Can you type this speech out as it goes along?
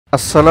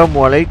আসসালামু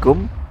আলাইকুম।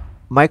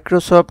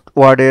 মাইক্রোসফট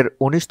ওয়ার্ডের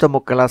 ১৯তম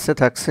ক্লাসে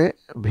থাকছে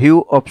ভিউ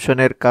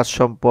অপশনের কাজ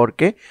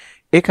সম্পর্কে।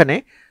 এখানে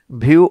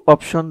ভিউ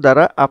অপশন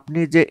দ্বারা আপনি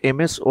যে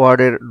এমএস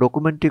ওয়ার্ডের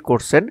ডকুমেন্টটি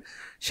করছেন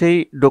সেই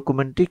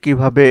ডকুমেন্টটি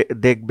কিভাবে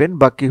দেখবেন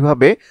বা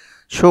কিভাবে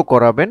শো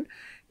করাবেন,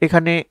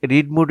 এখানে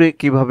রিড মোডে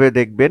কিভাবে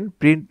দেখবেন,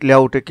 প্রিন্ট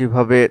লেআউটে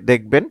কিভাবে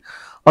দেখবেন,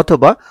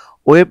 অথবা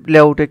ওয়েব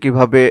লেআউটে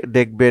কিভাবে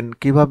দেখবেন,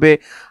 কিভাবে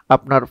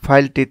আপনার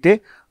ফাইলটিতে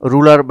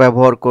রুলার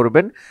ব্যবহার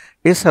করবেন।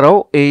 এছাড়াও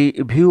এই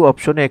ভিউ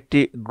অপশনে একটি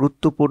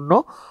গুরুত্বপূর্ণ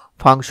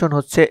ফাংশন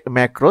হচ্ছে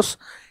ম্যাক্রোস।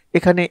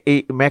 এখানে এই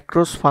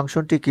ম্যাক্রোস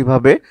ফাংশনটি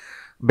কিভাবে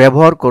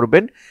ব্যবহার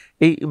করবেন,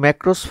 এই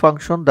ম্যাক্রোস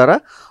ফাংশন দ্বারা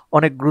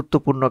অনেক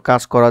গুরুত্বপূর্ণ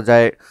কাজ করা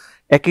যায়।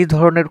 একই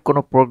ধরনের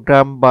কোনো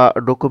প্রোগ্রাম বা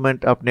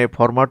ডকুমেন্ট আপনি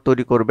ফরম্যাট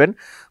তৈরি করবেন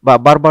বা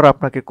বারবার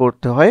আপনাকে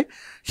করতে হয়,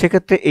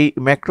 সেক্ষেত্রে এই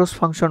ম্যাক্রোস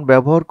ফাংশন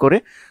ব্যবহার করে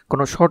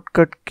কোনো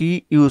শর্টকাট কি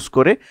ইউজ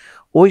করে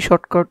ওই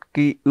শর্টকাট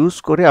কি ইউজ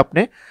করে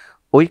আপনি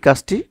ওই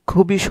কাজটি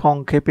খুবই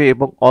সংক্ষেপে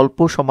এবং অল্প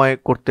সময়ে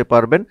করতে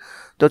পারবেন।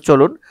 তো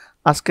চলুন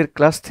আজকের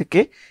ক্লাস থেকে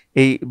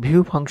এই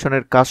ভিউ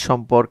ফাংশনের কাজ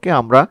সম্পর্কে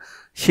আমরা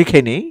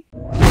শিখে নিই।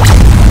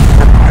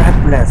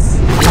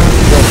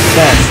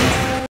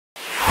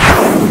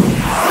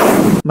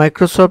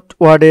 মাইক্রোসফট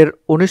ওয়ার্ডের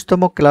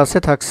 ১৯তম ক্লাসে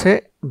থাকছে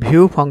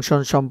ভিউ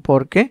ফাংশন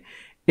সম্পর্কে।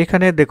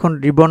 এখানে দেখুন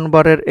রিবন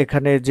বারের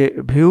এখানে যে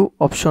ভিউ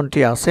অপশনটি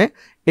আছে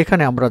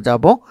এখানে আমরা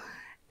যাব।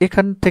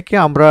 এখান থেকে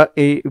আমরা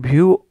এই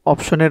ভিউ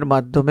অপশনের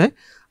মাধ্যমে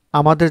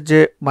আমাদের যে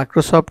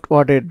মাইক্রোসফট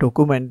ওয়ার্ডের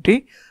ডকুমেন্টটি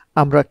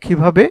আমরা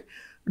কিভাবে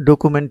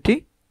ডকুমেন্টটি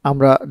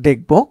আমরা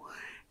দেখব।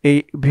 এই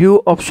ভিউ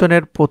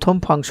অপশনের প্রথম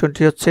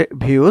ফাংশনটি হচ্ছে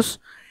ভিউস।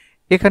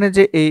 এখানে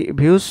যে এই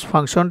ভিউস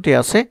ফাংশনটি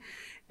আছে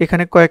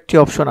এখানে কয়েকটি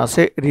অপশন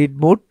আছে, read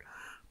mode,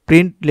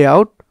 print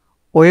layout,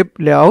 web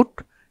layout,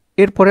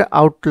 এরপরে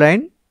আউটলাইন,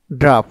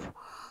 ড্রাফট।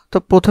 তো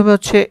প্রথমে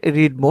হচ্ছে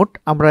রিড মোড।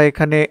 আমরা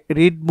এখানে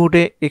রিড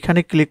মোডে এখানে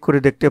ক্লিক করে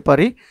দেখতে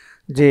পারি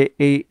যে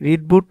এই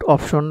রিড মোড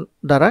অপশন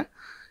দ্বারা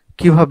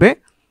কিভাবে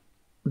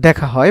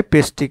দেখা হয়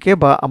পেজটিকে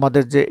বা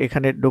আমাদের যে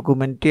এখানে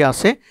ডকুমেন্টটি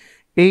আছে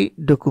এই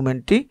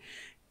ডকুমেন্টটি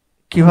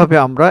কিভাবে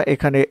আমরা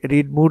এখানে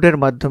রিড মোডের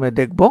মাধ্যমে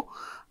দেখব।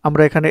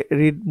 আমরা এখানে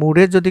রিড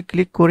মোডে যদি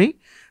ক্লিক করি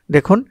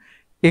দেখুন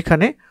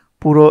এখানে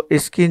পুরো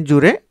স্ক্রিন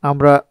জুড়ে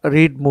আমরা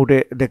রিড মোডে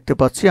দেখতে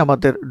পাচ্ছি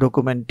আমাদের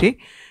ডকুমেন্টটি।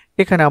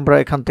 এখানে আমরা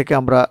এখান থেকে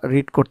আমরা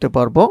রিড করতে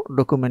পারবো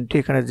ডকুমেন্টটি,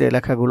 এখানে যে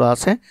লেখাগুলো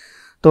আছে।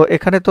 তো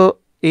এখানে তো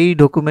এই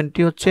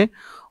ডকুমেন্টটি হচ্ছে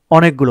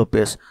অনেকগুলো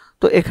পেজ,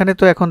 তো এখানে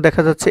তো এখন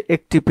দেখা যাচ্ছে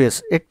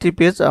একটি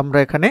পেজ আমরা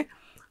এখানে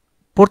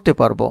পড়তে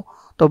পারবো।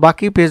 তো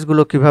বাকি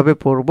পেজগুলো কিভাবে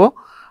পড়ব,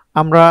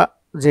 আমরা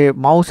যে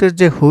মাউসের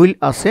যে হুইল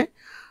আছে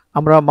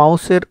আমরা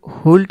মাউসের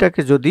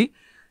হুইলটাকে যদি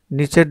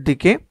নিচের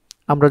দিকে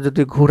আমরা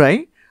যদি ঘুরাই,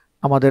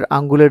 আমাদের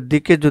আঙ্গুলের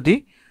দিকে যদি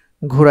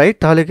ঘুরাই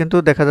তাহলে কিন্তু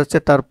দেখা যাচ্ছে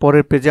তার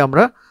পরের পেজে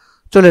আমরা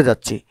চলে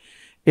যাচ্ছি।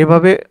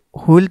 এভাবে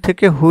হুইল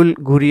থেকে হুইল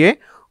ঘুরিয়ে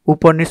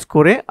উপর নিচ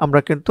করে আমরা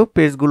কিন্তু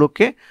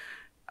পেজগুলোকে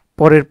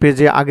পরের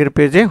পেজে আগের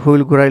পেজে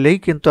হুইল ঘুরাইলেই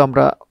কিন্তু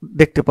আমরা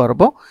দেখতে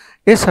পারবো।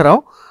 এছাড়াও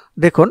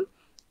দেখুন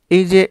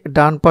এই যে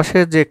ডান পাশে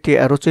যে একটি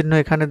অ্যারো চিহ্ন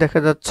এখানে দেখা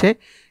যাচ্ছে,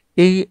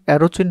 এই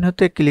অ্যারো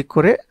চিহ্নতে ক্লিক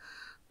করে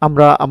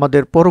আমরা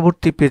আমাদের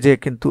পরবর্তী পেজে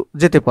কিন্তু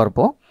যেতে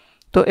পারবো।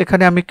 তো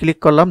এখানে আমি ক্লিক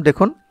করলাম,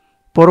 দেখুন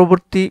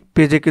পরবর্তী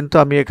পেজে কিন্তু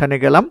আমি এখানে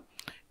গেলাম।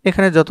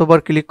 এখানে যতবার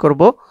ক্লিক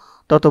করব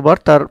ততবার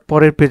তার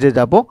পরের পেজে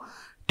যাব।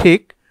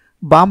 ঠিক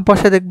বাম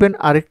পাশে দেখবেন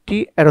আরেকটি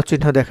অ্যারো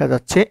চিহ্ন দেখা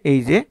যাচ্ছে,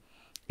 এই যে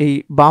এই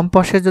বাম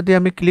পাশে যদি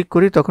আমি ক্লিক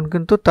করি তখন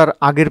কিন্তু তার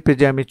আগের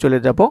পেজে আমি চলে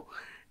যাব।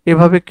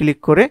 এভাবে ক্লিক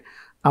করে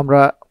আমরা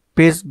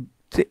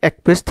এক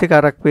পেজ থেকে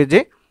আরেক পেজে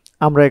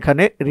আমরা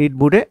এখানে রিড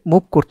মোডে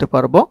মুভ করতে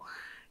পারবো।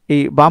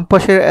 এই বাম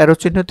পাশের অ্যারো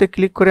চিহ্নতে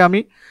ক্লিক করে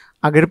আমি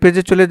আগের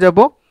পেজে চলে যাব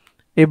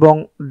এবং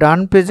ডান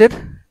পেজের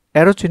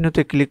অ্যারো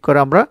চিহ্নতে ক্লিক করে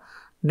আমরা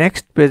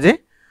নেক্সট পেজে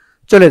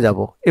চলে যাব।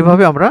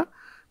 এভাবে আমরা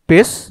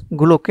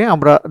পেজগুলোকে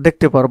আমরা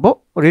দেখতে পারবো,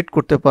 রিড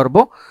করতে পারবো।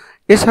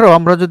 এছাড়াও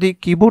আমরা যদি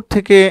কিবোর্ড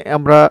থেকে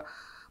আমরা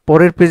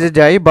পরের পেজে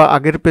যাই বা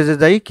আগের পেজে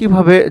যাই,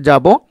 কিভাবে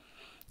যাব,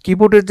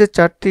 কিবোর্ডের যে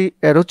চারটি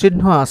অ্যারো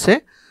চিহ্ন আছে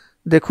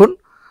দেখুন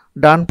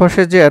ডান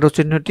পাশে যে অ্যারো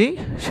চিহ্নটি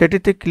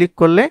সেটিতে ক্লিক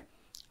করলে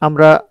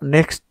আমরা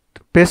নেক্সট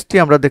পেজটি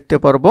আমরা দেখতে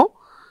পারবো।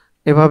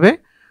 এভাবে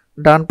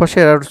ডান পাশে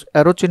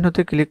অ্যারো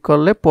চিহ্নতে ক্লিক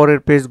করলে পরের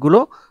পেজগুলো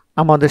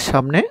আমাদের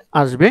সামনে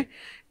আসবে।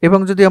 এবং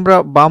যদি আমরা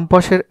বাম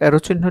পাশের অ্যারো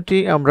চিহ্নটি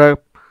আমরা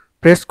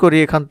প্রেস করি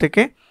এখান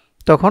থেকে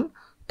তখন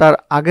তার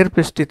আগের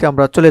পেজটিতে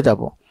আমরা চলে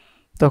যাব।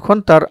 তখন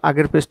তার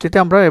আগের পেজটিতে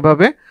আমরা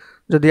এভাবে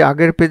যদি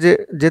আগের পেজে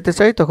যেতে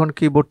চাই তখন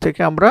কিবোর্ড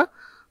থেকে আমরা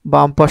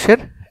বাম পাশের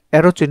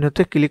অ্যারো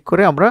চিহ্নতে ক্লিক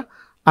করে আমরা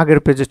আগের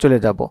পেজে চলে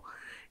যাব।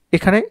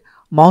 এখানে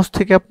মাউস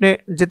থেকে আপনি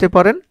যেতে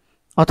পারেন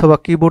অথবা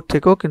কিবোর্ড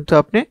থেকেও কিন্তু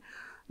আপনি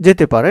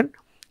যেতে পারেন।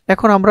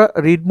 এখন আমরা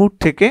রিড মোড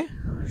থেকে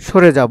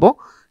সরে যাব।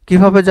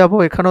 কিভাবে যাব,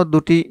 এখানেও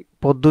দুটি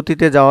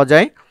পদ্ধতিতে যাওয়া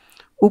যায়।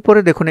 উপরে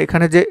দেখুন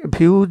এখানে যে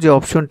ভিউ যে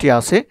অপশনটি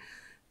আছে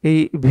এই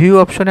ভিউ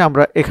অপশনে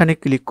আমরা এখানে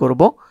ক্লিক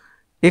করব।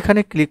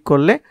 এখানে ক্লিক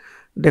করলে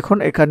দেখুন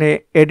এখানে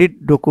এডিট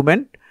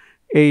ডকুমেন্ট,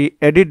 এই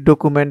এডিট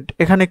ডকুমেন্ট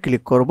এখানে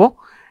ক্লিক করব।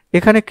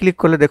 এখানে ক্লিক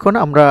করলে দেখুন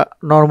আমরা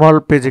নর্মাল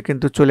পেজে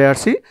কিন্তু চলে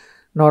আসি।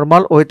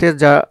 নর্মাল ওয়েতে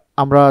যা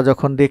আমরা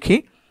যখন দেখি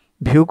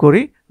ভিউ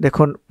করি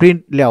দেখুন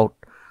প্রিন্ট লেআউট,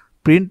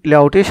 প্রিন্ট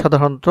লেআউটে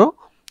সাধারণত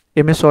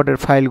এমএস ওয়ার্ডের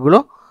ফাইলগুলো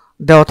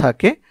দেওয়া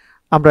থাকে।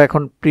 আমরা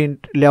এখন প্রিন্ট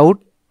লেআউট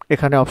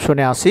এখানে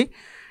অপশনে আসি।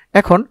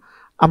 এখন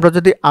আমরা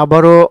যদি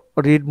আবারও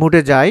রিড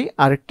মোডে যাই,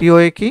 আরেকটি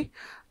ওয়ে কি?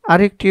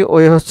 আরেকটি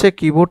ওয়ে হচ্ছে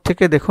কিবোর্ড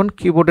থেকে দেখুন,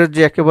 কিবোর্ডের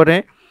যে একেবারে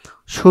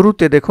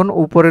শুরুতে দেখুন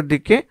উপরের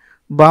দিকে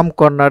বাম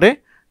কর্নারে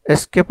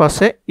এসকেপ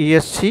আছে,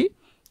 ইএসসি।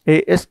 এই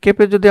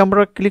এসকেপে যদি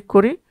আমরা ক্লিক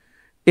করি,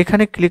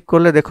 এখানে ক্লিক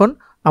করলে দেখুন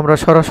আমরা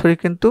সরাসরি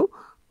কিন্তু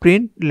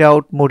প্রিন্ট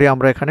লেআউট মোডে,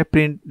 আমরা এখানে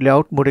প্রিন্ট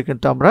লেআউট মোডে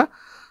কিন্তু আমরা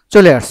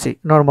চলে আসছি,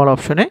 নর্মাল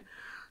অপশনে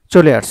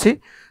চলে আসছি।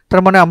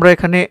 তার মানে আমরা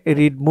এখানে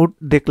রিড মোড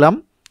দেখলাম,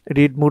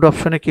 রিড মোড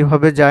অপশনে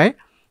কিভাবে যায়।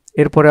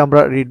 এরপরে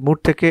আমরা রিড মোড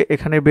থেকে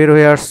এখানে বের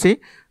হয়ে আসছি,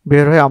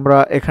 বের হয়ে আমরা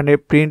এখানে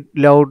প্রিন্ট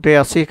লেআউটে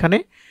আসি, এখানে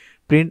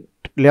প্রিন্ট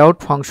লেআউট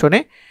ফাংশনে।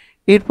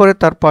 এরপরে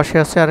তার পাশে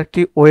আছে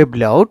আরেকটি ওয়েব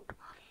লেআউট,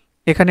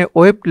 এখানে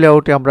ওয়েব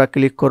লেআউটে আমরা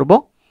ক্লিক করব।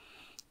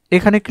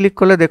 এখানে ক্লিক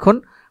করলে দেখুন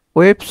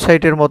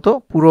ওয়েবসাইটের মতো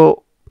পুরো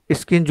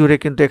স্ক্রিন জুড়ে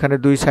কিন্তু এখানে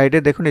দুই সাইডে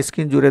দেখুন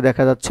স্ক্রিন জুড়ে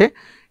দেখা যাচ্ছে,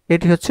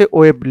 এটি হচ্ছে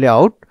ওয়েব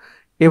লেআউট।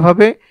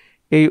 এভাবে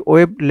এই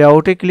ওয়েব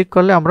লেআউটে ক্লিক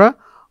করলে আমরা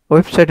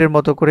ওয়েবসাইটের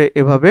মতো করে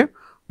এভাবে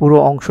পুরো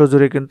অংশ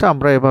জুড়ে কিন্তু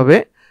আমরা এভাবে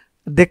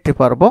দেখতে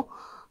পারবো।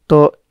 তো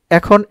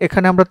এখন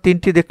এখানে আমরা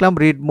তিনটি দেখলাম,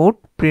 রিড মোড,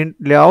 প্রিন্ট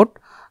লেআউট,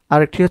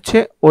 আরেকটি হচ্ছে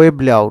ওয়েব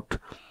লেআউট।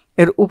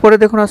 এর উপরে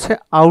দেখুন আছে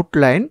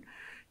আউটলাইন।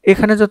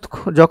 এখানে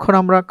যখন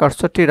আমরা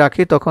কার্সরটি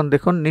রাখি তখন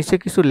দেখুন নিচে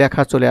কিছু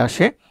লেখা চলে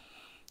আসে।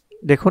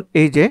 দেখুন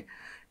এই যে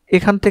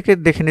এখান থেকে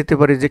দেখে নিতে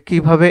পারি যে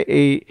কিভাবে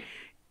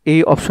এই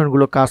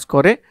অপশনগুলো কাজ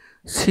করে।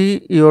 C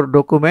your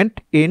document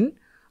in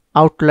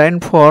outline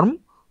form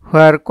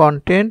where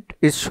content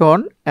is শোন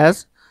অ্যাজ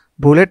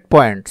বুলেট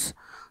পয়েন্টস।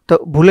 তো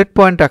বুলেট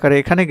পয়েন্ট আকারে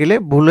এখানে গেলে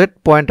বুলেট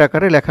পয়েন্ট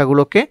আকারে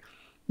লেখাগুলোকে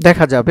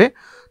দেখা যাবে।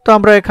 তো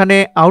আমরা এখানে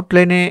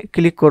আউটলাইনে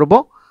ক্লিক করব,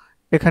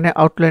 এখানে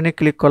আউটলাইনে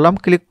ক্লিক করলাম,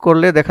 ক্লিক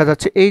করলে দেখা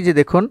যাচ্ছে এই যে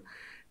দেখুন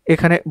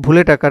এখানে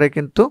বুলেট আকারে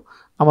কিন্তু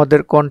আমাদের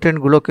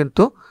কন্টেন্টগুলো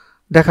কিন্তু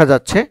দেখা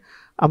যাচ্ছে।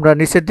 আমরা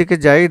নিচের দিকে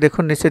যাই,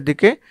 দেখুন নিচের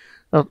দিকে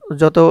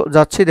যত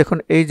যাচ্ছি দেখুন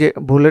এই যে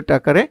বুলেট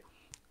আকারে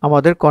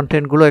আমাদের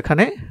কন্টেন্টগুলো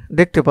এখানে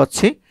দেখতে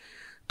পাচ্ছি।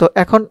 তো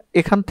এখন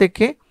এখান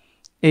থেকে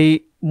এই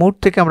মোড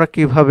থেকে আমরা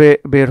কিভাবে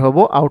বের হব?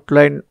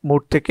 আউটলাইন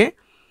মোড থেকে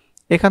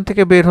এখান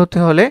থেকে বের হতে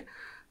হলে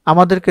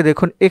আমাদেরকে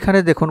দেখুন এখানে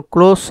দেখুন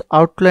ক্লোজ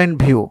আউটলাইন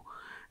ভিউ,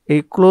 এই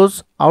ক্লোজ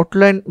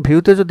আউটলাইন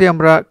ভিউতে যদি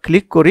আমরা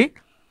ক্লিক করি,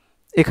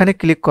 এখানে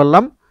ক্লিক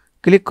করলাম,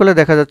 ক্লিক করলে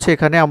দেখা যাচ্ছে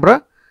এখানে আমরা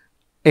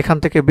এখান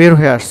থেকে বের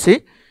হয়ে আসছি।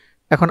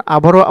 এখন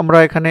আবারও আমরা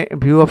এখানে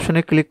ভিউ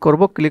অপশনে ক্লিক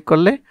করব, ক্লিক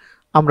করলে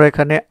আমরা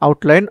এখানে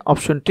আউটলাইন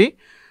অপশনটি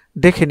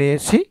দেখে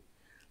নিয়েছি।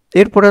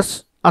 এরপরে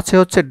আছে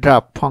হচ্ছে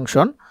ড্রাফট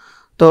ফাংশন।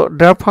 তো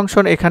ড্রাফট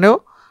ফাংশন এখানেও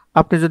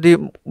আপনি যদি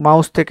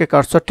মাউস থেকে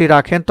কার্সরটি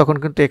রাখেন তখন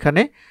কিন্তু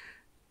এখানে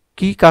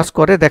কি কাজ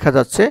করে দেখা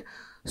যাচ্ছে।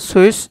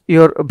 Switch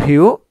your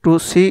view to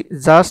C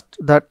just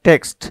the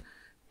text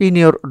in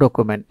your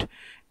document.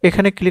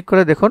 এখানে ক্লিক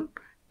করে দেখুন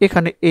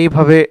এখানে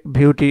এইভাবে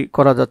ভিউটি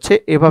করা যাচ্ছে,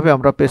 এভাবে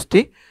আমরা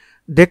পেজটি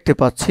দেখতে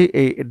পাচ্ছি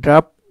এই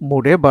ড্রাফট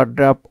মোডে বা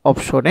ড্রাফট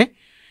অপশনে।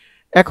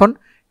 এখন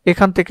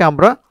এখান থেকে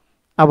আমরা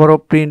আবারও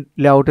প্রিন্ট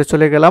লেআউটে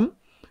চলে গেলাম।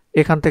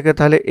 এখান থেকে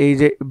তাহলে এই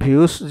যে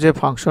ভিউস যে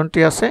ফাংশনটি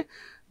আছে,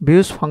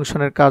 ভিউস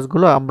ফাংশনের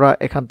কাজগুলো আমরা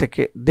এখান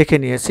থেকে দেখে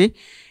নিয়েছি।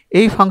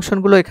 এই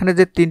ফাংশনগুলো এখানে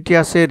যে তিনটি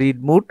আছে, রিড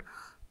মোড,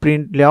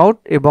 প্রিন্ট লেআউট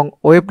এবং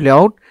ওয়েব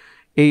লেআউট,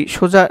 এই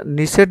সোজা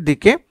নিচের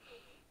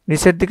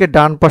দিকে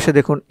ডান পাশে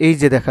দেখুন এই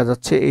যে দেখা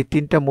যাচ্ছে এই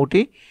তিনটা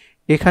মোডই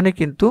এখানে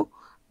কিন্তু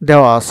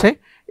দেওয়া আছে।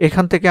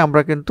 এখান থেকে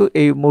আমরা কিন্তু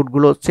এই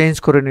মোডগুলো চেঞ্জ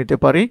করে নিতে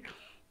পারি।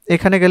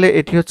 এখানে গেলে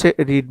এটি হচ্ছে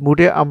রিড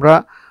মোডে, আমরা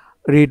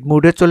রিড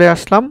মোডে চলে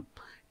আসলাম।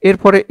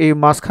 এরপরে এই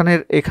মাঝখানের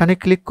এখানে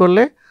ক্লিক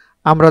করলে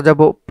আমরা যাব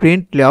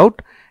প্রিন্ট লেআউট।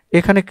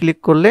 এখানে ক্লিক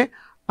করলে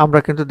আমরা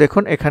কিন্তু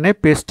দেখুন এখানে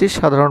পেজটি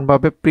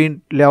সাধারণভাবে প্রিন্ট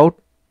লেআউট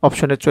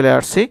অপশনে চলে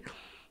আসছি।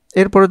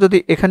 এরপরে যদি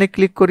এখানে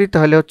ক্লিক করি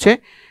তাহলে হচ্ছে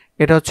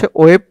এটা হচ্ছে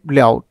ওয়েব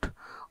লেআউট,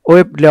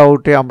 ওয়েব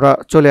লেআউটে আমরা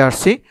চলে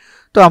আসছি।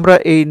 তো আমরা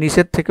এই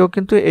নিচের থেকেও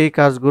কিন্তু এই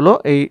কাজগুলো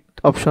এই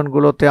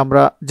অপশনগুলোতে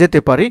আমরা যেতে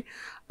পারি।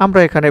 আমরা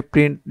এখানে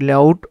প্রিন্ট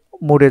লেআউট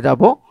মোডে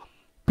যাব,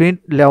 প্রিন্ট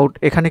লেআউট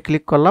এখানে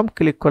ক্লিক করলাম,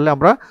 ক্লিক করলে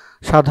আমরা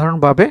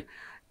সাধারণভাবে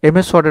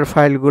এমএস ওয়ার্ডের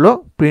ফাইলগুলো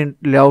প্রিন্ট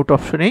লেআউট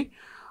অপশনেই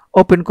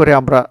ওপেন করে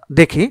আমরা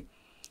দেখি।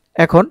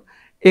 এখন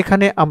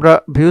এখানে আমরা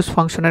ভিউজ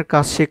ফাংশনের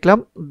কাজ শিখলাম,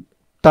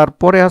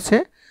 তারপরে আছে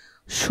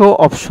শো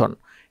অপশন।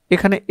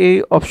 এখানে এই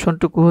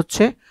অপশনটুকু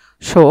হচ্ছে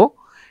শো।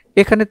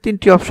 এখানে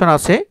তিনটি অপশন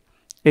আছে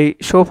এই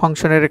শো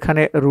ফাংশনের,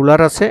 এখানে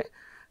রুলার আছে,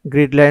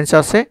 গ্রিড লাইন্স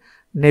আছে,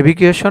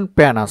 নেভিগেশন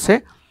প্যান আছে।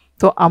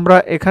 তো আমরা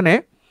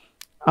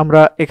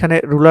এখানে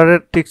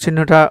রুলারের টিক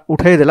চিহ্নটা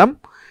উঠিয়ে দিলাম।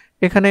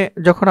 এখানে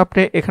যখন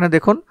আপনি এখানে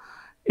দেখুন,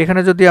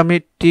 এখানে যদি আমি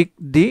টিক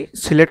দিই,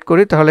 সিলেক্ট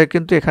করি, তাহলে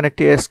কিন্তু এখানে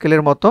একটি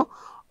স্কেলের মতো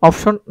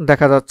অপশন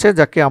দেখা যাচ্ছে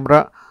যাকে আমরা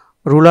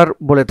রুলার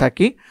বলে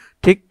থাকি।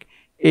 ঠিক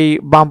এই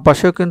বাম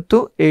পাশেও কিন্তু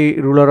এই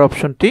রুলার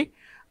অপশনটি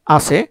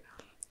আছে।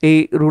 এই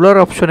রুলার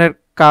অপশনের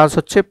কাজ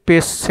হচ্ছে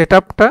পেজ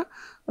সেটআপটা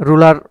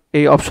রুলার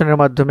এই অপশনের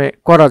মাধ্যমে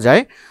করা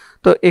যায়।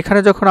 তো এখানে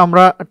যখন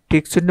আমরা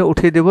টিক চিহ্ন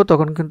উঠিয়ে দেব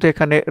তখন কিন্তু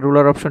এখানে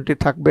রুলার অপশনটি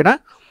থাকবে না।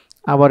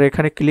 আবার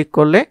এখানে ক্লিক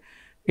করলে,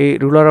 এই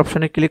রুলার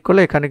অপশনে ক্লিক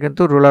করলে এখানে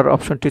কিন্তু রুলার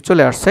অপশনটি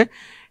চলে আসছে।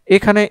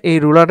 এখানে এই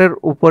রুলারের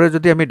উপরে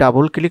যদি আমি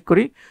ডাবল ক্লিক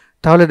করি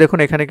তাহলে দেখুন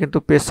এখানে কিন্তু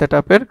পেজ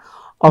সেটআপের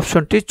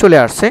অপশনটি চলে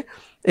আসছে।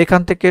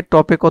 এখান থেকে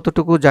টপে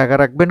কতটুকু জায়গা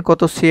রাখবেন,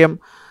 কত সিএম,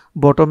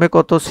 বটমে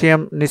কত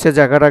সিএম নিচে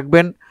জায়গা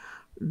রাখবেন,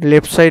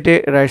 লেফট সাইডে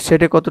রাইট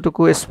সাইডে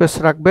কতটুকু স্পেস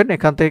রাখবেন,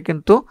 এখান থেকে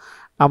কিন্তু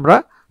আমরা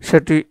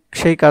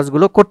সেই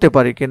কাজগুলো করতে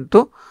পারি। কিন্তু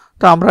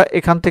তো আমরা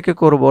এখান থেকে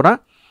করব না।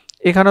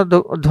 এখানে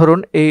ধরুন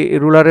এই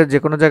রুলারের যে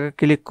কোনো জায়গায়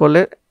ক্লিক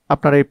করলে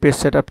আপনার এই পেজ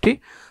সেটআপটি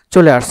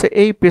চলে আসছে।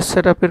 এই পেজ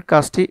সেটআপের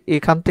কাজটি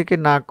এখান থেকে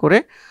না করে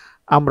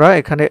আমরা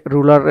এখানে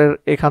রুলারের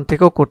এখান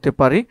থেকেও করতে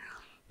পারি।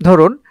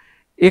 ধরুন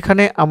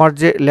এখানে আমার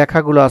যে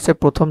লেখাগুলো আছে,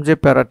 প্রথম যে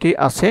প্যারাটি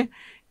আছে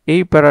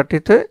এই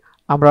প্যারাটিতে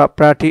আমরা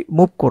প্যারাটি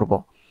মুভ করব।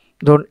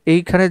 ধরুন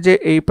এইখানে যে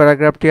এই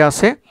প্যারাগ্রাফটি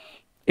আছে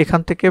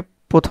এখান থেকে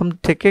প্রথম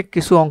থেকে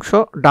কিছু অংশ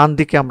ডান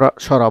দিকে আমরা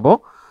সরাবো,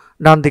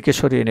 ডান দিকে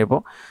সরিয়ে নেব।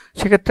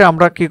 সেক্ষেত্রে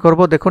আমরা কি করব,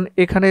 দেখুন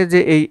এখানে যে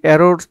এই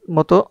অ্যারোর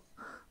মতো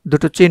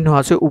দুটো চিহ্ন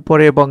আছে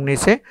উপরে এবং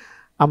নিচে,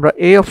 আমরা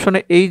এই অপশনে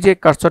এই যে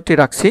কার্সরটি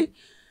রাখছি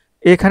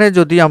এখানে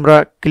যদি আমরা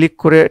ক্লিক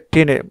করে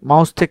টেনে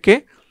মাউস থেকে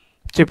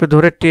চেপে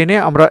ধরে টেনে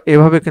আমরা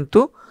এভাবে কিন্তু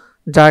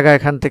জায়গা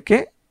এখান থেকে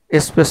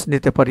স্পেস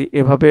নিতে পারি।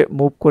 এভাবে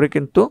মুভ করে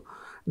কিন্তু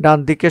ডান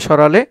দিকে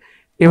সরালে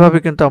এভাবে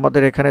কিন্তু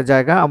আমাদের এখানে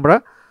জায়গা আমরা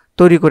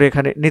তৈরি করে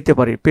এখানে নিতে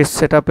পারি। পেজ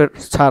সেটআপের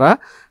ছাড়া,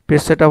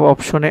 পেজ সেটআপ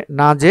অপশনে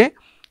না যে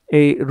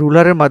এই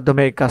রুলারের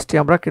মাধ্যমে এই কাজটি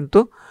আমরা কিন্তু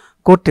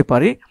করতে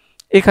পারি।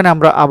 এখানে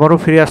আমরা আবারও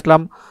ফিরে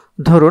আসলাম।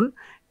 ধরুন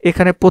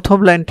এখানে প্রথম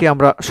লাইনটি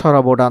আমরা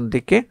সরাবো ডান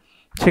দিকে,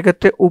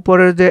 সেক্ষেত্রে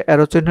উপরের যে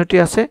অ্যারো চিহ্নটি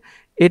আছে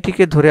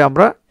এটিকে ধরে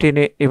আমরা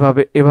টেনে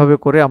এভাবে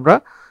করে আমরা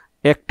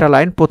একটা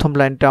লাইন, প্রথম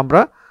লাইনটা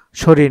আমরা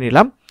সরিয়ে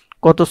নিলাম।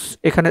 কত,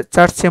 এখানে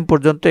 4 সিএম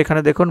পর্যন্ত,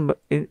 এখানে দেখুন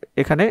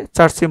এখানে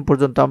 4 সিএম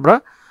পর্যন্ত আমরা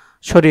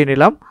সরিয়ে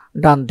নিলাম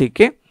ডান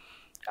দিকে।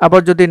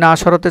 আবার যদি না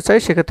সরাতে চাই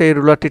সেক্ষেত্রে এই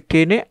রুলারটি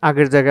টেনে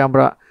আগের জায়গায়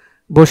আমরা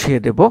বসিয়ে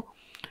দেব।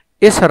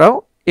 এছাড়াও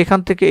এখান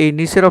থেকে এই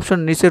নিচের অপশন,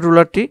 নিচের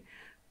রুলারটি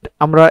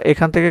আমরা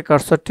এখান থেকে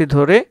কার্সরটি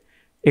ধরে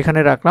এখানে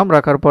রাখলাম,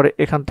 রাখার পরে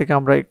এখান থেকে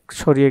আমরা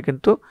সরিয়ে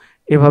কিন্তু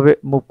এভাবে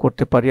মুভ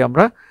করতে পারি।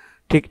 আমরা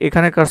ঠিক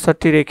এখানে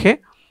কার্সরটি রেখে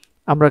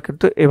আমরা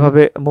কিন্তু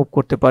এভাবে মুভ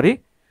করতে পারি,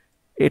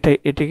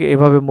 এটিকে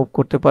এভাবে মুভ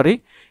করতে পারি।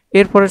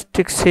 এরপরে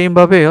ঠিক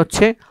সেমভাবে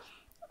হচ্ছে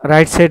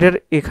রাইট সাইডের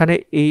এখানে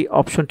এই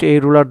অপশনটি, এই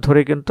রুলার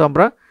ধরে কিন্তু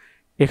আমরা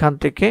এখান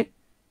থেকে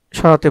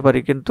সরাতে পারি।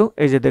 কিন্তু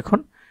এই যে দেখুন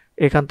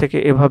এখান থেকে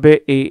এভাবে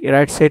এই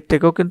রাইট সাইড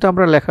থেকেও কিন্তু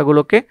আমরা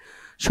লেখাগুলোকে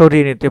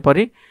সরিয়ে নিতে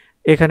পারি।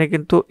 এখানে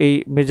কিন্তু এই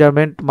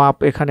মেজারমেন্ট মাপ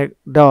এখানে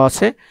দেওয়া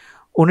আছে,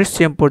 19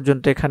 সিএম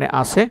পর্যন্ত এখানে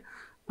আছে।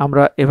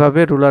 আমরা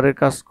এভাবে রুলারের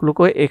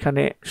কাজগুলোকে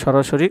এখানে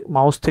সরাসরি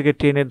মাউস থেকে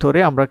টেনে ধরে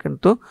আমরা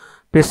কিন্তু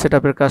পেজ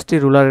সেটআপের কাজটি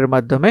রুলারের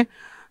মাধ্যমে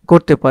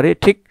করতে পারি।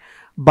 ঠিক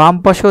বাম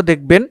পাশেও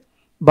দেখবেন,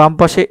 বাম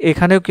পাশে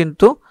এখানেও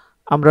কিন্তু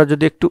আমরা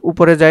যদি একটু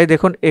উপরে যাই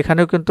দেখুন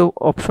এখানেও কিন্তু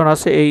অপশন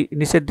আছে। এই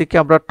নিচের দিকে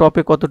আমরা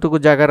টপে কতটুকু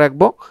জায়গা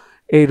রাখবো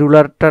এই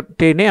রুলারটা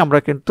টেনে আমরা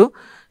কিন্তু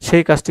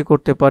সেই কাজটি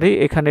করতে পারি।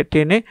 এখানে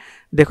টেনে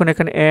দেখুন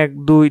এখানে 1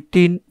 2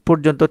 3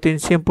 পর্যন্ত, 3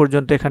 সিএম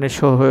পর্যন্ত এখানে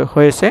শো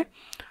হয়েছে।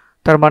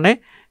 তার মানে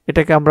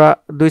এটাকে আমরা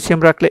 2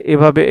 সিএম রাখলে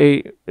এভাবে এই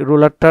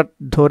রুলারটা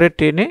ধরে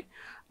টেনে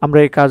আমরা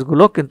এই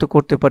কাজগুলো কিন্তু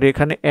করতে পারি।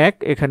 এখানে 1,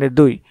 এখানে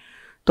 2,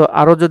 তো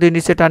আরও যদি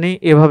নিচে টানি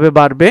এভাবে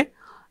বাড়বে,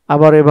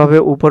 আবার এভাবে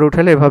উপরে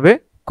উঠালে এভাবে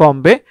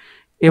কমবে।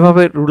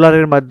 এভাবে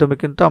রুলারের মাধ্যমে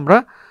কিন্তু আমরা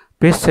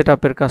পেজ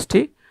সেটআপের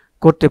কাজটি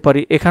করতে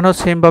পারি। এখানেও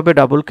সেমভাবে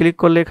ডাবল ক্লিক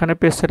করলে এখানে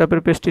পেজ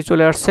সেটআপের পেজটি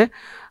চলে আসছে।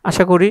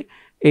 আশা করি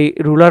এই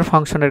রুলার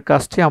ফাংশনের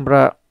কাজটি আমরা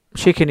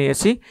শিখে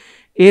নিয়েছি।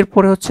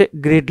 এরপরে হচ্ছে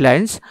গ্রিড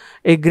লাইন্স।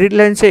 এই গ্রিড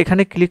লাইন্সে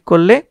এখানে ক্লিক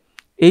করলে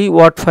এই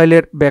ওয়ার্ড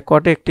ফাইলের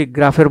ব্যাকওয়ার্ডে একটি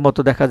গ্রাফের মতো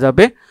দেখা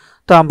যাবে।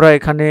 তো আমরা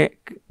এখানে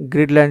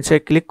গ্রিড লাইন্সে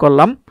ক্লিক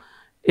করলাম,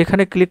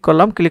 এখানে ক্লিক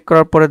করলাম, ক্লিক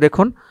করার পরে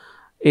দেখুন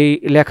এই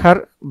লেখার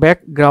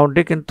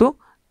ব্যাকগ্রাউন্ডে কিন্তু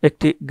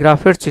একটি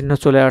গ্রাফের চিহ্ন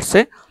চলে আসছে।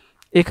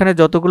 এখানে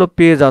যতগুলো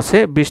পেজ আছে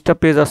 20টা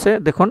পেজ আছে,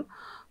 দেখুন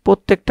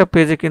প্রত্যেকটা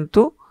পেজে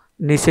কিন্তু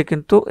নিচে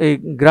কিন্তু এই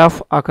গ্রাফ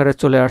আকারে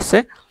চলে আসছে।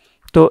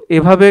 তো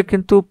এভাবে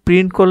কিন্তু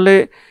প্রিন্ট করলে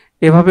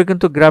এভাবে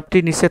কিন্তু গ্রাফটি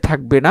নিচে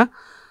থাকবে না।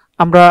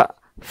 আমরা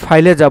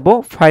ফাইলে যাব,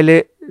 ফাইলে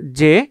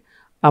যে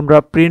আমরা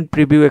প্রিন্ট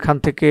প্রিভিউ এখান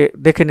থেকে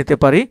দেখে নিতে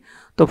পারি।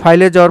 তো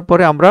ফাইলে যাওয়ার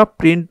পরে আমরা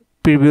প্রিন্ট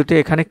প্রিভিউতে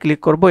এখানে ক্লিক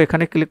করব।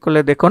 এখানে ক্লিক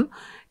করলে দেখুন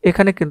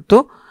এখানে কিন্তু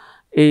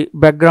এই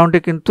ব্যাকগ্রাউন্ডে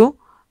কিন্তু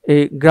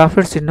এই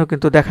গ্রাফের চিহ্ন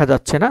কিন্তু দেখা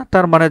যাচ্ছে না।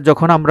 তার মানে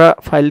যখন আমরা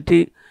ফাইলটি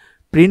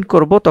প্রিন্ট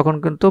করব তখন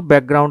কিন্তু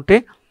ব্যাকগ্রাউন্ডে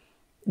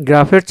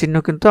গ্রাফের চিহ্ন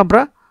কিন্তু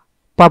আমরা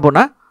পাবো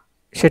না,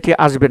 সেটি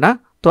আসবে না।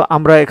 তো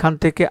আমরা এখান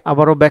থেকে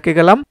আবারও ব্যাকে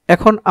গেলাম।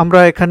 এখন আমরা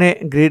এখানে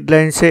গ্রিড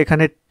লাইন্সে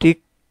এখানে টিক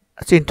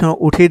চিহ্ন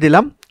উঠিয়ে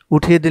দিলাম,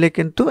 উঠিয়ে দিলে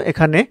কিন্তু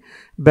এখানে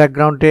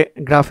ব্যাকগ্রাউন্ডে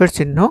গ্রাফের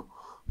চিহ্ন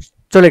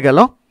চলে গেল।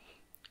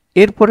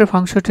 এরপরে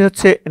ফাংশনটি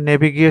হচ্ছে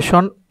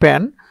নেভিগেশন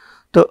প্যান।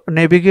 তো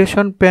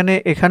নেভিগেশন প্যানে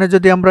এখানে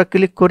যদি আমরা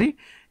ক্লিক করি,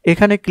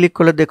 এখানে ক্লিক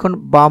করলে দেখুন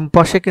বাম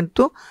পাশে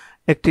কিন্তু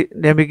একটি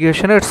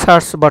নেভিগেশনের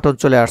সার্চ বাটন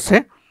চলে আসছে।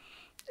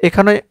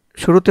 এখানে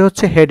শুরুতে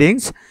হচ্ছে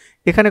হেডিংস,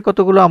 এখানে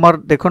কতগুলো আমার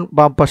দেখুন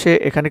বাম পাশে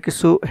এখানে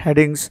কিছু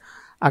হেডিংস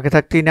আগে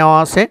থাকতেই নেওয়া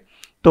আছে।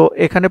 তো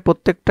এখানে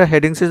প্রত্যেকটা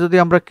হেডিংসে যদি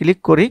আমরা ক্লিক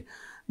করি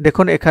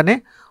দেখুন এখানে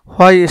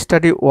হোয়াই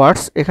স্টাডি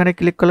ওয়ার্ডস, এখানে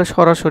ক্লিক করলে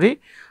সরাসরি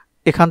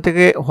এখান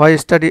থেকে হোয়াই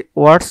স্টাডি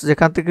ওয়ার্ডস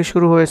যেখান থেকে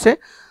শুরু হয়েছে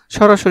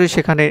সরাসরি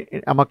সেখানে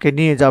আমাকে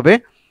নিয়ে যাবে।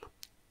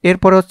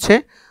 এরপরে হচ্ছে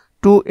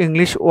টু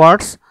ইংলিশ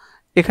ওয়ার্ডস,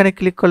 এখানে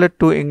ক্লিক করলে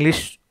টু ইংলিশ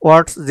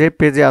ওয়ার্ডস যে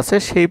পেজে আছে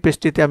সেই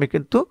পেজটিতে আমি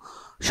কিন্তু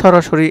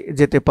সরাসরি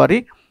যেতে পারি।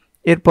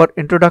 এরপর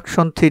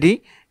ইন্ট্রোডাকশন 3,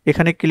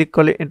 এখানে ক্লিক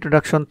করলে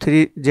ইন্ট্রোডাকশন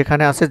 3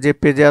 যেখানে আছে যে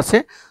পেজে আছে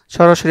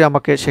সরাসরি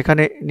আমাকে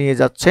সেখানে নিয়ে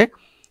যাচ্ছে।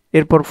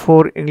 এরপর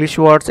 4 ইংলিশ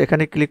ওয়ার্ডস,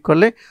 এখানে ক্লিক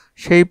করলে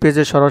সেই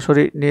পেজে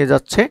সরাসরি নিয়ে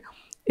যাচ্ছে।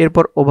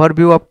 এরপর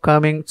ওভারভিউ অফ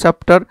কামিং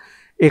চ্যাপ্টার,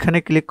 এখানে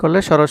ক্লিক করলে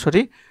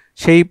সরাসরি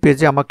সেই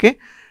পেজে আমাকে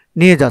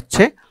নিয়ে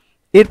যাচ্ছে।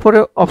 এরপরে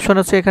অপশন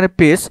আছে এখানে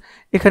পেজ,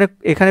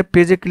 এখানে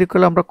পেজে ক্লিক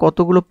করলে আমরা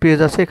কতগুলো পেজ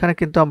আছে এখানে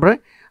কিন্তু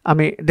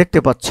আমি দেখতে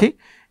পাচ্ছি।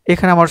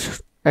 এখানে আমার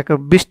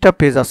 20টা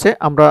পেজ আছে।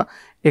 আমরা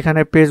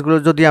এখানে পেজগুলো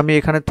যদি আমি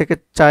এখানে থেকে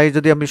চাই,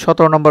 যদি আমি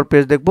 17 নম্বর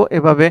পেজ দেখব,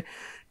 এভাবে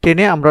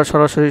টেনে আমরা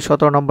সরাসরি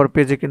 17 নম্বর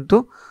পেজে কিন্তু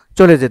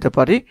চলে যেতে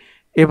পারি।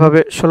 এভাবে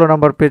 16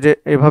 নম্বর পেজে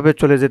এভাবে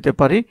চলে যেতে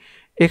পারি।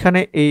 এখানে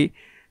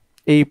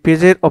এই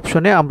পেজের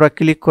অপশনে আমরা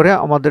ক্লিক করে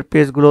আমাদের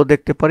পেজগুলো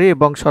দেখতে পারি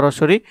এবং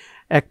সরাসরি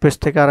এক পেজ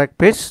থেকে আরেক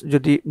পেজ,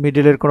 যদি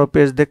মিডলের কোনো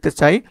পেজ দেখতে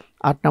চাই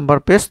 8 নম্বর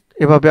পেজ,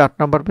 এভাবে 8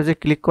 নম্বর পেজে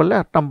ক্লিক করলে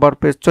 8 নম্বর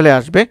পেজ চলে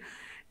আসবে।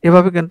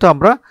 এভাবে কিন্তু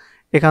আমরা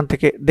এখান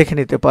থেকে দেখে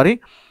নিতে পারি।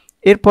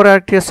 এরপরে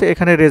আরেকটি আছে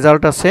এখানে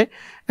রেজাল্ট আছে।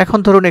 এখন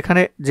ধরুন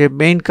এখানে যে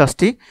মেইন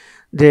কাজটি,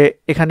 যে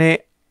এখানে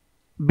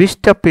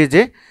 20টা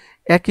পেজে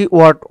একই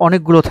ওয়ার্ড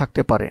অনেকগুলো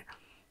থাকতে পারে।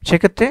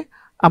 সেক্ষেত্রে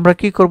আমরা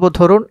কি করব,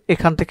 ধরুন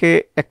এখান থেকে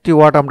একটি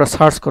ওয়ার্ড আমরা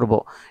সার্চ করব।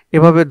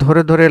 এভাবে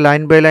ধরে ধরে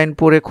লাইন বাই লাইন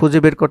পড়ে খুঁজে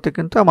বের করতে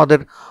কিন্তু আমাদের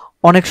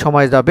অনেক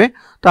সময় যাবে।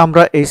 তো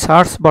আমরা এই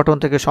সার্চ বাটন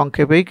থেকে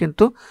সংক্ষেপেই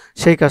কিন্তু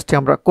সেই কাজটি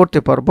আমরা করতে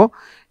পারবো।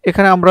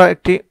 এখানে আমরা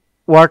একটি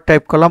ওয়ার্ড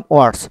টাইপ করলাম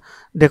ওয়ার্ডস।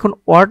 দেখুন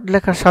ওয়ার্ড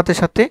লেখার সাথে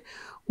সাথে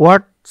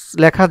ওয়ার্ড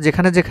লেখা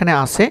যেখানে যেখানে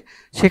আছে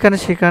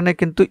সেখানে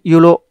কিন্তু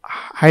ইয়েলো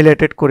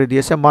হাইলাইটেড করে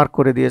দিয়েছে, মার্ক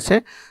করে দিয়েছে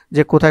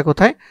যে কোথায়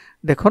কোথায়,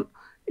 দেখুন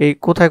এই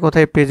কোথায়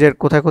কোথায় পেজের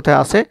কোথায় কোথায়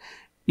আছে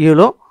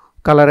ইয়েলো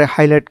কালারে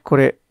হাইলাইট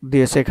করে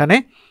দিয়েছে এখানে।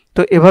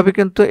 তো এভাবে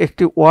কিন্তু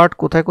একটি ওয়ার্ড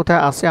কোথায়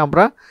কোথায় আছে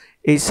আমরা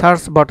এই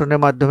সার্চ বাটনের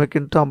মাধ্যমে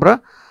কিন্তু আমরা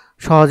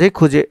সহজেই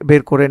খুঁজে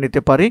বের করে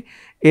নিতে পারি।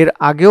 এর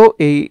আগেও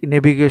এই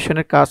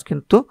নেভিগেশনের কাজ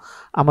কিন্তু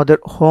আমাদের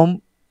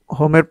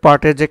হোমের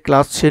পার্টের যে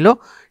ক্লাস ছিল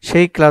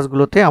সেই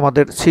ক্লাসগুলোতে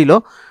আমাদের ছিল।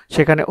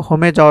 সেখানে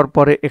হোমে যাওয়ার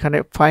পরে এখানে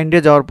ফাইন্ডে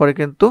যাওয়ার পরে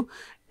কিন্তু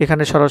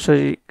এখানে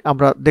সরাসরি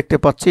আমরা দেখতে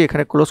পাচ্ছি।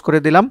 এখানে ক্লোজ করে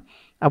দিলাম,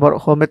 আবার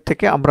হোমের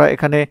থেকে আমরা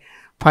এখানে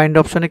ফাইন্ড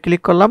অপশনে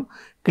ক্লিক করলাম।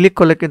 ক্লিক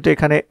করলে কিন্তু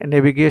এখানে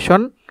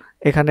নেভিগেশন,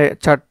 এখানে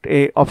চার্ট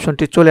এই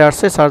অপশনটি চলে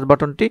আসছে, সার্চ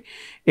বাটনটি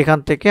এখান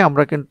থেকে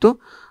আমরা কিন্তু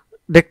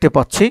দেখতে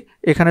পাচ্ছি।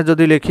 এখানে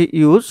যদি লিখি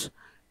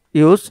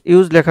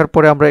ইউজ লেখার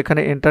পরে আমরা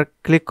এখানে এন্টার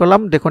ক্লিক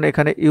করলাম। দেখুন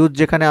এখানে ইউজ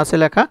যেখানে আছে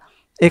লেখা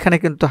এখানে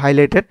কিন্তু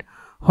হাইলাইটেড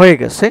হয়ে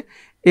গেছে।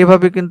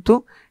 এভাবে কিন্তু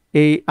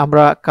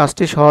আমরা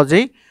কাজটি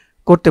সহজেই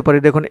করতে পারি।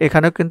 দেখুন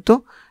এখানেও কিন্তু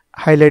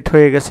হাইলাইট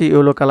হয়ে গেছে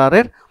ইয়েলো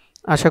কালারের।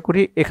 আশা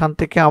করি এখান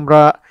থেকে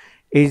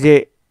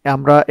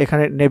আমরা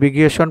এখানে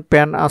নেভিগেশন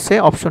প্যান আছে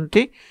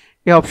অপশনটি,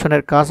 এই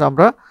অপশনের কাজ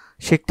আমরা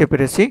শিখতে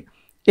পেরেছি।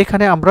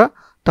 এখানে আমরা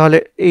তাহলে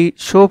এই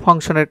শো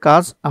ফাংশনের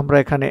কাজ আমরা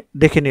এখানে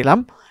দেখে নিলাম।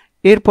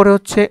 এরপরে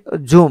হচ্ছে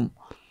জুম।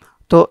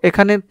 তো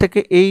এখানে থেকে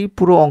এই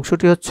পুরো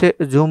অংশটি হচ্ছে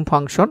জুম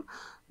ফাংশন।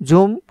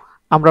 জুম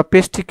আমরা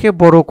পেজটিকে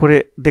বড় করে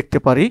দেখতে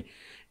পারি।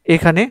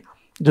 এখানে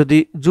যদি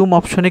জুম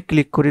অপশনে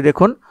ক্লিক করি,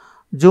 দেখুন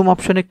জুম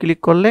অপশনে ক্লিক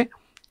করলে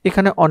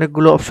এখানে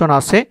অনেকগুলো অপশন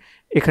আছে।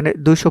 এখানে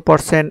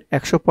 200%,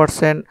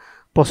 100%,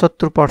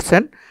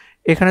 75%।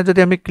 এখানে যদি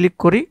আমি ক্লিক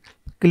করি,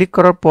 ক্লিক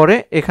করার পরে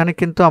এখানে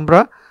কিন্তু আমরা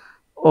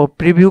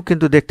প্রিভিউ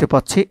কিন্তু দেখতে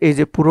পাচ্ছি। এই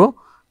যে পুরো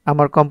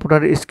আমার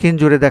কম্পিউটার স্ক্রিন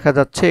জুড়ে দেখা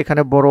যাচ্ছে,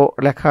 এখানে বড়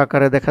লেখা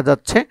আকারে দেখা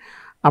যাচ্ছে।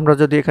 আমরা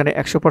যদি এখানে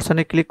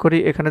 100%-এ ক্লিক করি,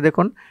 এখানে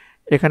দেখুন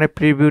এখানে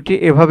প্রিভিউটি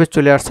এভাবে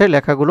চলে আসছে,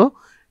 লেখাগুলো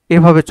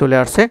এভাবে চলে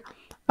আসছে।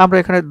 আমরা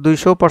এখানে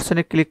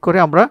 200%-এ ক্লিক করে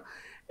আমরা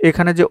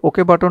এখানে যে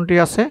ওকে বাটনটি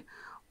আছে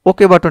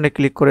ওকে বাটনে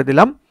ক্লিক করে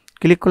দিলাম।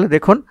 ক্লিক করলে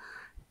দেখুন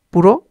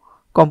পুরো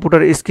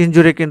কম্পিউটার স্ক্রিন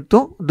জুড়ে কিন্তু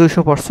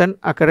 200%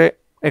 আকারে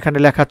এখানে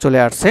লেখা চলে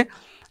আসছে।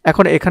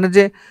 এখন এখানে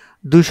যে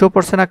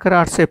 200% আকারে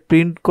আসছে,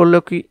 প্রিন্ট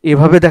করলেও কি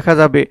এভাবে দেখা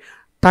যাবে?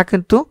 তা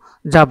কিন্তু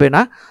যাবে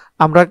না।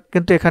 আমরা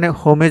কিন্তু এখানে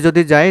হোমে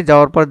যদি যাই,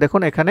 যাওয়ার পর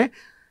দেখুন এখানে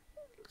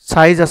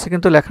সাইজ আছে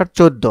কিন্তু লেখার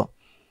 14।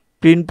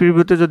 প্রিন্ট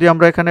প্রিভিউতে যদি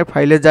আমরা এখানে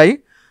ফাইলে যাই,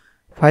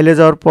 ফাইলে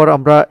যাওয়ার পর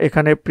আমরা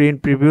এখানে প্রিন্ট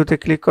প্রিভিউতে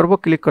ক্লিক করব।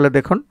 ক্লিক করলে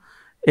দেখুন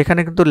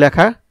এখানে কিন্তু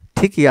লেখা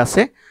ঠিকই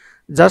আছে,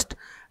 জাস্ট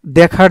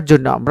দেখার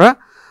জন্য আমরা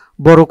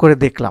বড় করে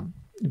দেখলাম।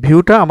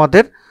 ভিউটা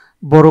আমাদের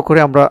বড় করে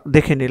আমরা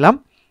দেখে নিলাম।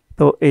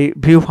 তো এই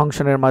ভিউ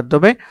ফাংশনের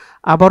মাধ্যমে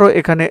আবারও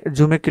এখানে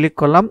জুমে ক্লিক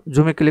করলাম।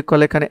 জুমে ক্লিক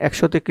করলে এখানে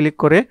 100-তে ক্লিক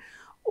করে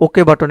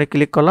ওকে বাটনে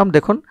ক্লিক করলাম।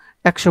 দেখুন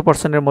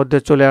 100%-এর মধ্যে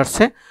চলে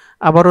আসছে।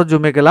 আবারও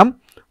জুমে গেলাম।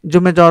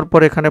 জুমে যাওয়ার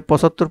পর এখানে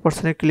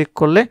 75%-এ ক্লিক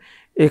করলে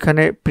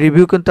এখানে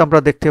প্রিভিউ কিন্তু আমরা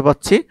দেখতে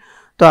পাচ্ছি।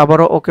 তো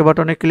আবারও ওকে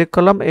বাটনে ক্লিক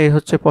করলাম, এই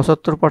হচ্ছে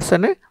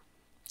 75%-এ।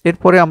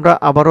 এরপরে আমরা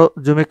আবারও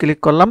জুমে ক্লিক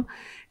করলাম।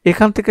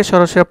 এখান থেকে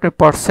সরাসরি আপনি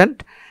পার্সেন্ট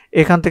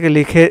এখান থেকে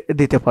লিখে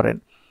দিতে পারেন।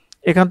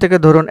 এখান থেকে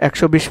ধরুন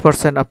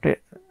 120% আপনি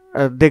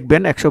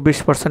দেখবেন,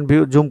 120%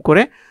 ভিউ জুম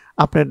করে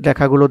আপনার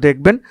লেখাগুলো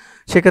দেখবেন।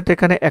 সেক্ষেত্রে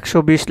এখানে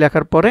 120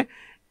 লেখার পরে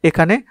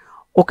এখানে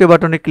ওকে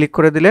বাটনে ক্লিক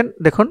করে দিলেন।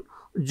 দেখুন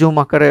জুম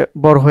আকারে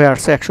বড় হয়ে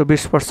আসছে,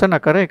 120%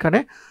 আকারে এখানে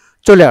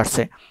চলে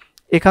আসছে।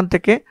 এখান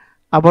থেকে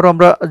আবারও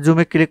আমরা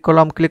জুমে ক্লিক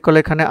করলাম, ক্লিক করলে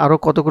এখানে আরও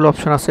কতগুলো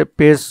অপশন আছে,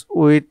 পেজ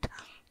উইথ,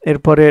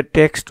 এরপরে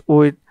টেক্সট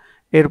উইথ,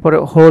 এরপরে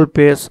হোল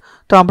পেজ।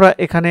 তো আমরা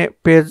এখানে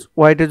পেজ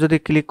ওয়াইডে যদি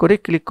ক্লিক করি,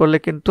 ক্লিক করলে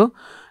কিন্তু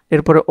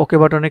এরপরে ওকে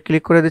বাটনে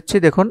ক্লিক করে দিচ্ছি।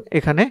 দেখুন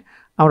এখানে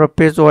আমরা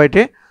পেজ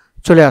ওয়াইডে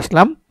চলে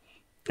আসলাম।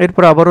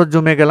 এরপর আবারও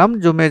জুমে গেলাম,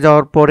 জুমে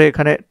যাওয়ার পরে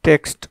এখানে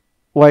টেক্সট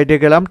ওয়াইডে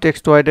গেলাম,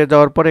 টেক্সট ওয়াইডে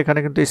যাওয়ার পরে এখানে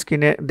কিন্তু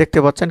স্ক্রিনে দেখতে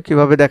পাচ্ছেন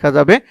কিভাবে দেখা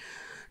যাবে।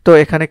 তো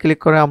এখানে ক্লিক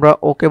করে আমরা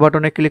ওকে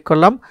বাটনে ক্লিক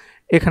করলাম।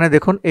 এখানে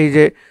দেখুন এই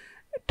যে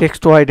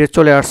টেক্সট ওয়াইডে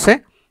চলে আসছে,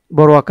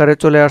 বড় আকারে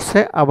চলে আসছে।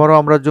 আবারও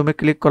আমরা জুমে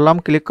ক্লিক করলাম,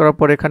 ক্লিক করার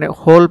পরে এখানে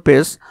হোল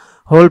পেজ,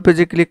 হোল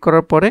পেজে ক্লিক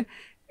করার পরে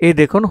এই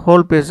দেখুন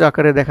হোল পেজ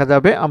আকারে দেখা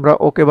যাবে। আমরা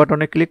ওকে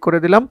বাটনে ক্লিক করে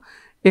দিলাম।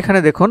 এখানে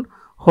দেখুন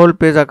হোল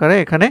পেজ আকারে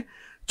এখানে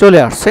চলে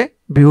আসছে,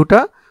 ভিউটা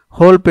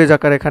হোল পেজ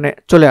আকারে এখানে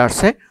চলে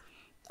আসছে।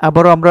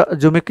 আবারও আমরা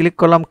জুমে ক্লিক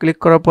করলাম, ক্লিক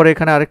করার পরে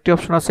এখানে আরেকটি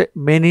অপশন আছে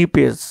মেনি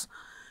পেজ,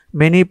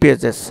 মেনি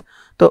পেজেস।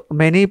 তো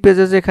মেনি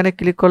পেজেস এখানে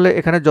ক্লিক করলে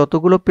এখানে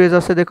যতগুলো পেজ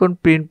আছে দেখুন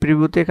প্রিন্ট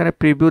প্রিভিউতে এখানে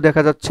প্রিভিউ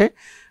দেখা যাচ্ছে,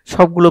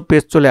 সবগুলো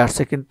পেজ চলে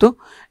আসছে। কিন্তু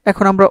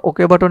এখন আমরা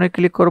ওকে বাটনে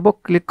ক্লিক করব,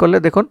 ক্লিক করলে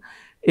দেখুন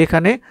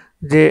এখানে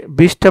যে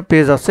 20টা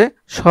পেজ আছে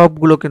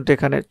সবগুলো কিন্তু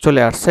এখানে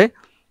চলে আসছে,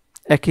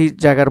 একই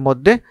জায়গার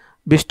মধ্যে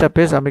 20টা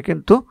পেজ আমি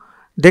কিন্তু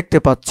দেখতে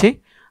পাচ্ছি।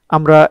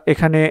 আমরা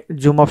এখানে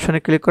জুম অপশনে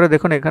ক্লিক করে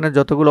দেখুন এখানে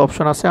যতগুলো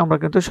অপশন আছে আমরা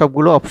কিন্তু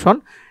সবগুলো অপশন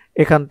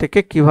এখান থেকে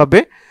কিভাবে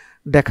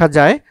দেখা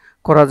যায়,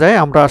 করা যায়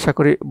আমরা আশা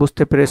করি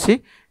বুঝতে পেরেছি।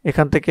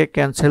 এখান থেকে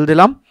ক্যান্সেল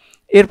দিলাম।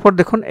 এরপর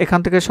দেখুন এখান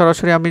থেকে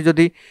সরাসরি আমি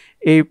যদি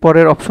এই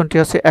পরের অপশনটি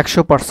আছে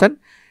 100%,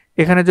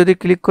 এখানে যদি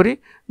ক্লিক করি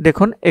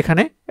দেখুন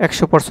এখানে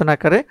 100%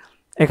 আকারে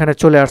এখানে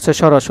চলে আসছে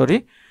সরাসরি।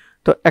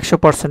 তো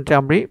 100%-এ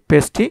আমি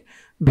পেজটি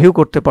ভিউ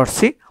করতে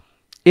পারছি।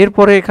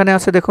 এরপরে এখানে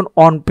আছে দেখুন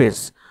অন পেজ,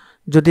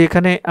 যদি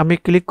এখানে আমি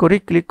ক্লিক করি,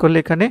 ক্লিক করলে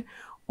এখানে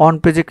অন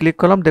পেজে ক্লিক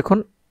করলাম, দেখুন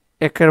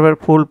একেবারে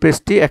ফুল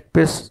পেজটি এক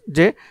পেজ,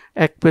 যে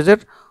এক পেজের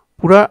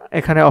পুরা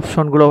এখানে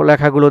অপশনগুলো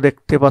লেখাগুলো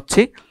দেখতে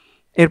পাচ্ছি।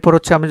 এরপর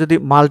হচ্ছে আমি যদি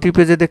মাল্টি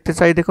পেজে দেখতে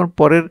চাই, দেখুন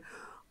পরের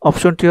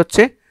অপশনটি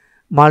হচ্ছে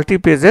মাল্টি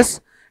পেজেস,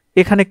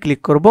 এখানে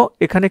ক্লিক করব।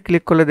 এখানে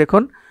ক্লিক করলে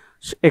দেখুন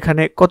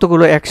এখানে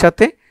কতগুলো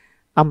একসাথে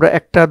আমরা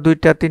 1টা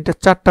 2টা 3টা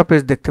 4টা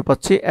পেজ দেখতে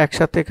পাচ্ছি,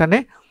 একসাথে এখানে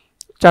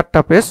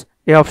 4টা পেজ।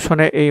 এই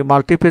অপশনে এই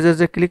মাল্টি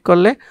পেজেসে ক্লিক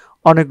করলে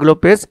অনেকগুলো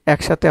পেজ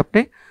একসাথে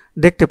আপনি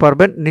দেখতে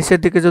পারবেন। নিচের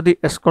দিকে যদি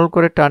স্ক্রল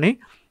করে টানি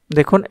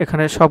দেখুন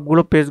এখানে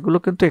সবগুলো পেজগুলো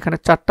কিন্তু এখানে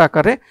 4টা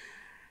আকারে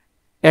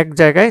এক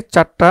জায়গায়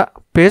 4টা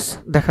পেজ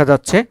দেখা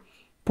যাচ্ছে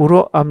পুরো।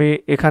 আমি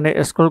এখানে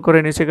স্ক্রল করে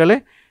নিচে গেলে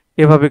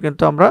এভাবে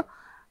কিন্তু আমরা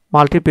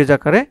মাল্টি পেজ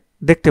আকারে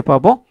দেখতে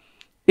পাবো।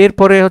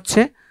 এরপরে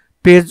হচ্ছে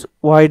পেজ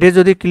ওয়াইডে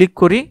যদি ক্লিক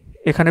করি,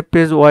 এখানে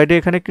পেজ ওয়াইডে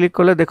এখানে ক্লিক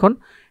করলে দেখুন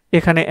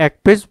এখানে এক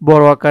পেজ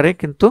বড় আকারে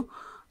কিন্তু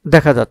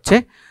দেখা যাচ্ছে।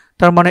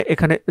 তার মানে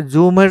এখানে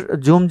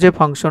জুম যে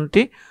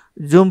ফাংশনটি,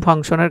 জুম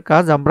ফাংশনের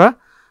কাজ আমরা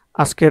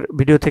আজকের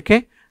ভিডিও থেকে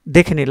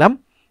দেখে নিলাম।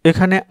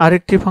 এখানে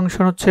আরেকটি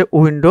ফাংশন হচ্ছে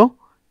উইন্ডো,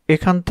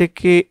 এখান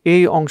থেকে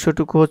এই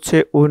অংশটুকু হচ্ছে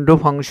উইন্ডো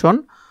ফাংশন।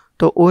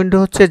 তো উইন্ডো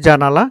হচ্ছে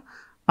জানালা,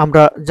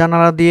 আমরা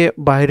জানালা দিয়ে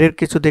বাইরের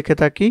কিছু দেখে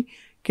থাকি,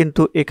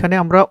 কিন্তু এখানে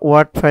আমরা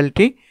ওয়ার্ড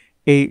ফাইলটি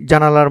এই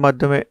জানালার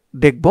মাধ্যমে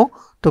দেখব।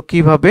 তো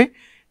কিভাবে,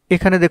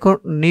 এখানে দেখুন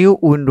নিউ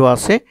উইন্ডো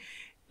আছে,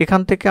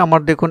 এখান থেকে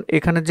আমার দেখুন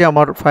এখানে যে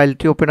আমার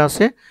ফাইলটি ওপেন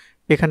আছে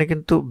এখানে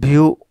কিন্তু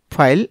ভিউ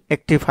ফাইল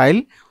একটি ফাইল।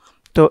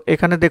 তো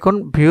এখানে দেখুন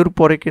ভিউর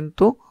পরে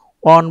কিন্তু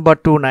 1 বা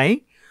 2 নাই।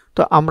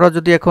 তো আমরা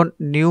যদি এখন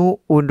নিউ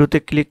উইন্ডোতে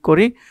ক্লিক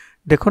করি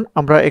দেখুন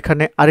আমরা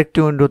এখানে আরেকটি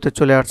উইন্ডোতে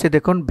চলে আসছি,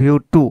 দেখুন ভিউ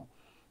 2,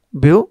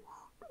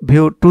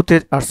 ভিউ 2তে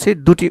আসছি,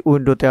 দুটি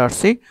উইন্ডোতে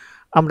আসছি।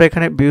 আমরা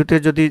এখানে ভিউতে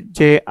যদি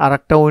যে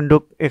আরেকটা উইন্ডো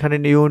এখানে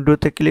নিউ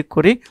উইন্ডোতে ক্লিক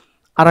করি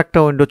আরেকটা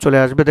উইন্ডো চলে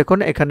আসবে, দেখুন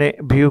এখানে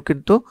ভিউ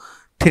কিন্তু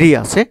 3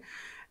 আছে।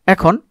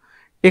 এখন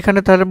এখানে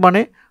তার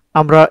মানে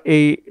আমরা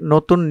এই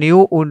নতুন নিউ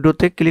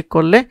উইন্ডোতে ক্লিক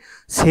করলে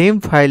সেম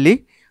ফাইলই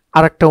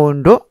আরেকটা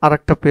উইন্ডো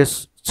আরেকটা পেজ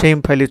সেম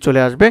ফাইলই চলে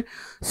আসবে।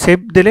 সেভ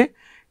দিলে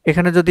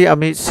এখানে যদি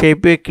আমি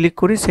সেভে ক্লিক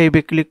করি,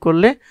 সেভে ক্লিক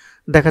করলে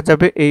দেখা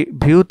যাবে এই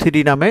ভিউ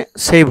 3 নামে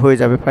সেভ হয়ে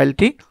যাবে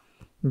ফাইলটি,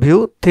 ভিউ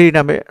 3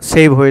 নামে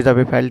সেভ হয়ে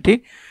যাবে ফাইলটি।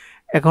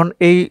 এখন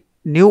এই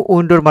নিউ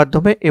উইন্ডোর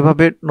মাধ্যমে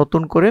এভাবে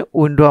নতুন করে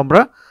উইন্ডো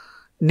আমরা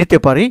নিতে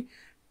পারি।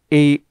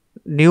 এই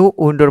নিউ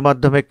উইন্ডোর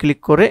মাধ্যমে ক্লিক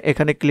করে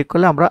এখানে ক্লিক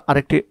করলে আমরা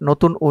আরেকটি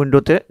নতুন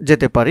উইন্ডোতে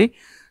যেতে পারি।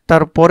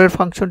 তারপরের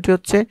ফাংশনটি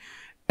হচ্ছে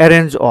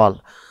অ্যারেঞ্জ অল,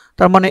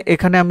 তার মানে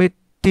এখানে আমি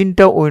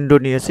 3টা উইন্ডো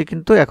নিয়েছি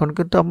কিন্তু এখন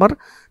কিন্তু আমার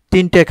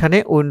 3টা এখানে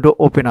উইন্ডো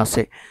ওপেন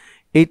আছে।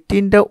 এই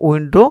 3টা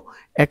উইন্ডো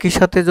একই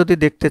সাথে যদি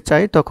দেখতে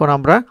চাই তখন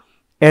আমরা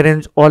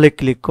অ্যারেঞ্জ অলে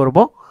ক্লিক করব।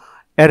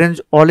 অ্যারেঞ্জ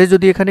অলে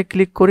যদি এখানে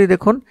ক্লিক করি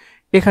দেখুন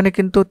এখানে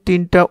কিন্তু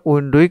 3টা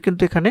উইন্ডোই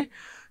কিন্তু এখানে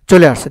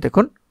চলে আসছে,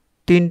 দেখুন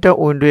 3টা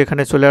উইন্ডো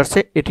এখানে চলে আসছে।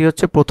 এটি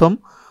হচ্ছে প্রথম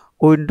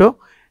উইন্ডো,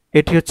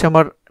 এটি হচ্ছে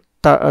আমার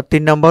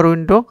 3 নম্বর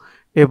উইন্ডো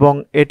এবং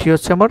এটি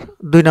হচ্ছে আমার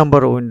 2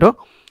 নম্বর উইন্ডো।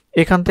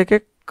 এখান থেকে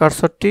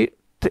কার্সরটি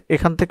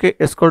এখান থেকে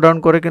স্ক্রল ডাউন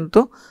করে কিন্তু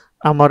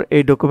আমার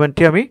এই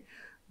ডকুমেন্টটি আমি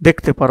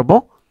দেখতে পারবো।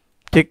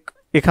 ঠিক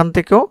এখান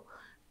থেকেও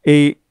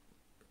এই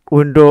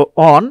উইন্ডো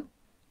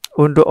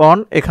অন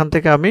এখান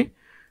থেকে আমি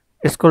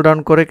স্ক্রল ডাউন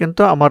করে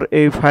কিন্তু আমার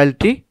এই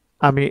ফাইলটি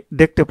আমি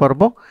দেখতে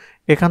পারবো।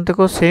 এখান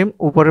থেকেও সেম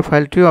উপরের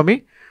ফাইলটিও আমি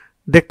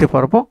দেখতে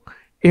পারবো।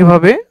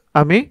 এভাবে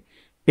আমি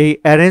এই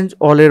অ্যারেঞ্জ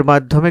অলের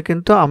মাধ্যমে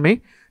কিন্তু আমি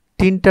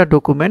 3টা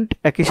ডকুমেন্ট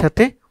একই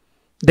সাথে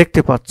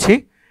দেখতে পাচ্ছি।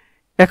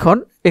 এখন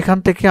এখান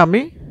থেকে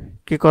আমি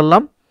কি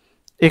করলাম,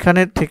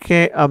 এখানে থেকে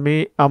আমি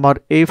আমার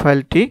এই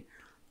ফাইলটি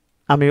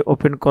আমি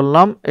ওপেন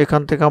করলাম।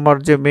 এখান থেকে আমার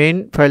যে মেইন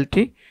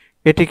ফাইলটি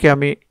এটিকে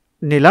আমি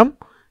নিলাম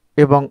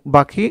এবং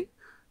বাকি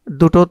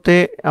দুটোতে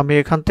আমি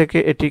এখান থেকে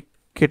এটি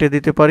কেটে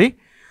দিতে পারি।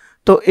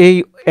 তো এই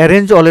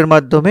অ্যারেঞ্জ অলের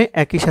মাধ্যমে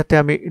একই সাথে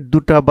আমি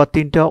 2টা বা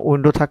 3টা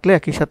উইন্ডো থাকলে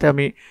একই সাথে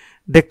আমি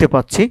দেখতে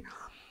পাচ্ছি।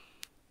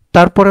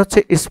 তারপর হচ্ছে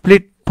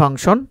স্প্লিট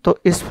ফাংশন। তো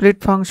স্প্লিট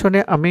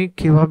ফাংশনে আমি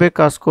কিভাবে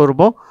কাজ করব,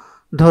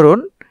 ধরুন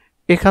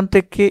এখান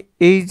থেকে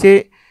এই যে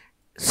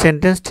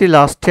সেন্টেন্সটি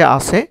লাস্টে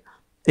আছে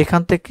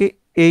এখান থেকে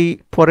এই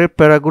পরের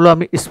প্যারাগুলো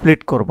আমি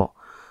স্প্লিট করব।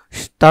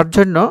 তার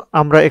জন্য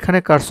আমরা এখানে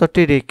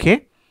কার্সরটি রেখে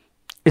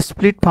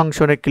স্প্লিট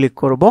ফাংশনে ক্লিক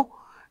করব।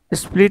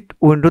 স্প্লিট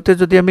উইন্ডোতে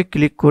যদি আমি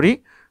ক্লিক করি,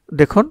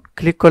 দেখুন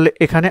ক্লিক করলে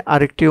এখানে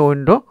আরেকটি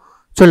উইন্ডো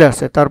চলে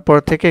আসে, তারপর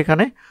থেকে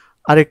এখানে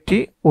আরেকটি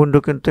উইন্ডো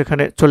কিন্তু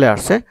এখানে চলে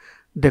আসে।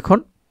 দেখুন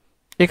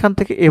এখান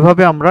থেকে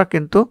এভাবে আমরা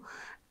কিন্তু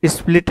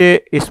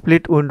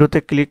স্প্লিট উইন্ডোতে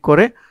ক্লিক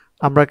করে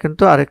আমরা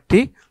কিন্তু আরেকটি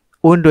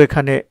উইন্ডো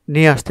এখানে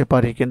নিয়ে আসতে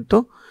পারি। কিন্তু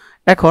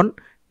এখন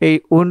এই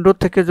উইন্ডো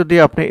থেকে যদি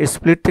আপনি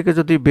স্প্লিট থেকে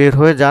যদি বের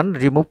হয়ে যান,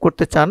 রিমুভ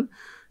করতে চান,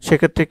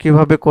 সেক্ষেত্রে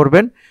কিভাবে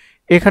করবেন,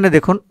 এখানে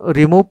দেখুন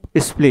রিমুভ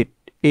স্প্লিট,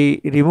 এই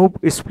রিমুভ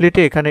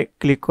স্প্লিটে এখানে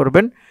ক্লিক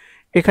করবেন।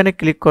 এখানে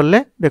ক্লিক করলে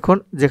দেখুন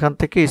যেখান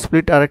থেকে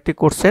স্প্লিট আরেকটি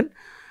করছেন,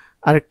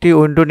 আরেকটি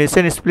উইন্ডো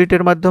নিয়েছেন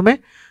স্প্লিটের মাধ্যমে,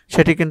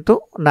 সেটি কিন্তু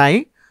নাই,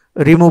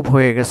 রিমুভ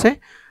হয়ে গেছে।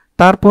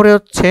 তারপরে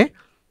হচ্ছে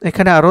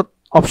এখানে আরও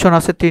অপশন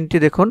আছে 3টি,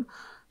 দেখুন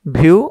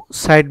view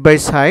side by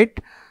side,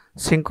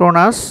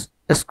 synchronous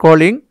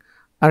scrolling,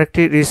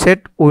 আরেকটি রিসেট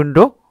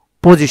উইন্ডো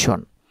পজিশন।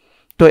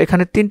 তো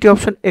এখানে 3টি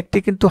অপশন, একটি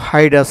কিন্তু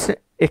হাইড আছে,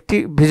 একটি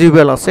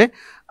ভিজিবল আছে,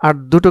 আর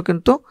দুটো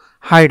কিন্তু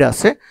হাইড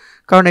আছে,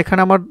 কারণ এখানে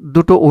আমার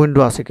দুটো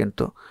উইন্ডো আছে।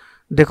 কিন্তু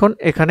দেখুন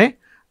এখানে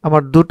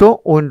আমার দুটো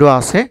উইন্ডো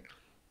আছে,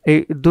 এই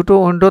দুটো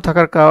উইন্ডো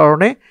থাকার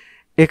কারণে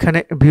এখানে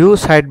ভিউ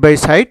সাইড বাই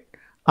সাইড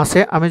আছে।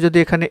 আমি যদি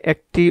এখানে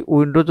একটি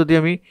উইন্ডো যদি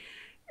আমি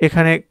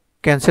এখানে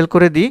ক্যান্সেল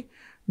করে দিই,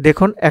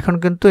 দেখুন এখন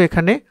কিন্তু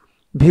এখানে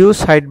ভিউ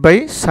সাইড বাই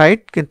সাইড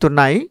কিন্তু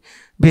নাই,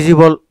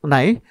 ভিজিবল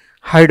নাই,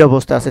 হাইড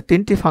অবস্থায় আছে।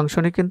 3টি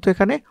ফাংশনই কিন্তু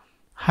এখানে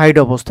হাইড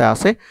অবস্থায়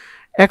আছে।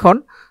 এখন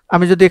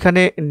আমি যদি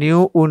এখানে নিউ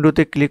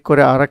উইন্ডোতে ক্লিক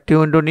করে আরেকটি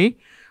উইন্ডো নিই,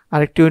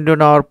 আরেকটি উইন্ডো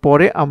নেওয়ার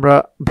পরে আমরা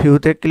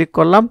ভিউতে ক্লিক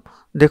করলাম,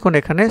 দেখুন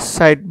এখানে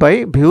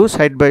ভিউ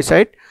সাইড বাই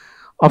সাইড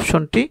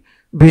অপশনটি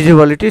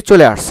ভিজিবিলিটি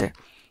চলে আসছে।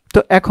 তো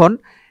এখন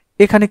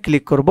এখানে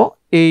ক্লিক করব,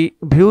 এই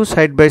ভিউ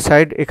সাইড বাই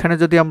সাইড এখানে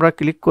যদি আমরা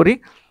ক্লিক করি,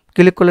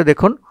 ক্লিক করলে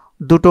দেখুন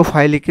দুটো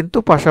ফাইলই কিন্তু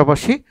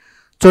পাশাপাশি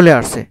চলে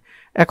আসছে।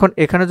 এখন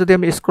এখানে যদি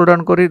আমি স্ক্রল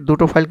ডাউন করি,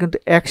 দুটো ফাইল কিন্তু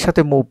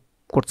একসাথে মুভ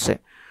করছে,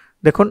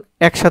 দেখুন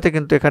একসাথে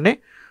কিন্তু এখানে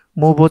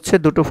মুভ হচ্ছে,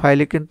 দুটো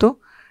ফাইলই কিন্তু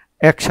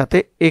একসাথে।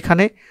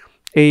 এখানে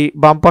এই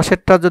বাম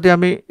পাশেরটা যদি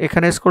আমি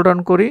এখানে স্ক্রল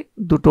ডাউন করি,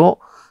 দুটো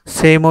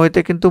সেম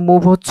ওয়েতে কিন্তু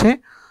মুভ হচ্ছে।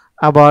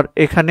 আবার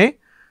এখানে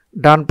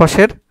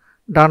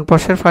ডান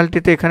পাশের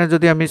ফাইলটিতে এখানে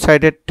যদি আমি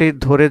সাইডেরটি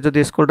ধরে যদি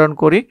স্ক্রল ডাউন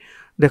করি,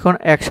 দেখুন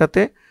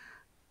একসাথে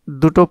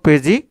দুটো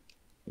পেজই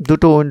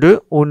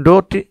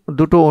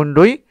দুটো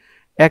উইন্ডোই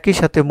একই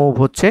সাথে মুভ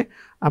হচ্ছে।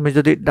 আমি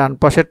যদি ডান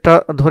পাশেরটা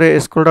ধরে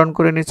স্ক্রল ডাউন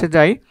করে নিচে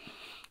যাই,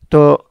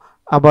 তো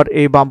আবার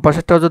এই বাম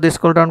পাশেরটাও যদি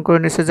স্ক্রল ডাউন করে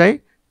নিচে যাই,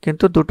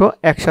 কিন্তু দুটো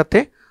একসাথে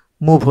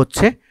মুভ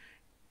হচ্ছে।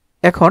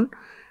 এখন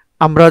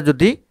আমরা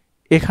যদি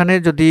এখানে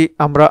যদি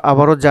আমরা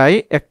আবারও যাই,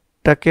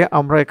 একটাকে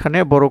আমরা এখানে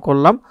বড়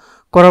করলাম,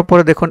 করার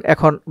পরে দেখুন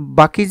এখন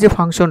বাকি যে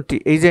ফাংশনটি,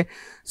 এই যে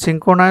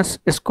সিঙ্ক্রোনাস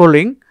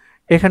স্ক্রলিং,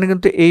 এখানে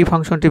কিন্তু এই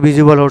ফাংশনটি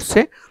ভিজিবল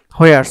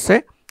হয়ে আসছে।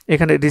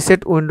 এখানে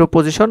রিসেট উইন্ডো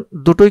পজিশন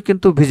দুটোই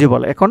কিন্তু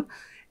ভিজিবল। এখন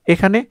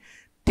এখানে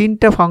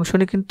 3টা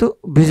ফাংশনই কিন্তু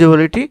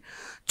ভিজিবিলিটি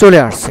চলে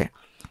আসছে।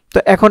 তো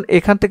এখন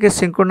এখান থেকে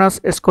সিঙ্ক্রোনাস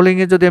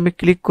স্ক্রলিংয়ে যদি আমি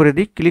ক্লিক করে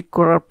দিই, ক্লিক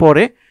করার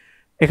পরে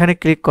এখানে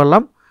ক্লিক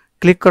করলাম,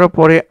 ক্লিক করার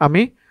পরে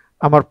আমি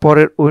আমার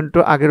পরের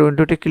আগের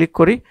উইন্ডোটি ক্লিক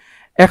করি।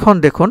 এখন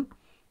দেখুন,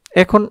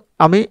 এখন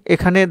আমি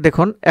এখানে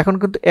দেখুন এখন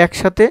কিন্তু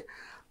একসাথে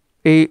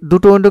এই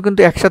দুটো উইন্ডো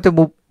কিন্তু একসাথে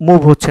মুভ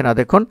হচ্ছে না।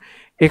 দেখুন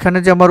এখানে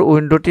যে আমার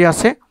উইন্ডোটি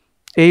আছে,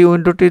 এই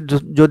উইন্ডোটি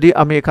যদি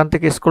আমি এখান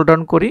থেকে স্ক্রল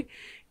ডাউন করি,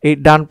 এই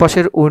ডান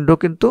পাশের উইন্ডো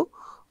কিন্তু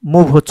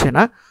মুভ হচ্ছে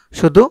না,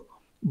 শুধু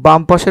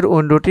বাম পাশের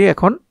উইন্ডোটি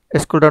এখন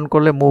স্ক্রল ডাউন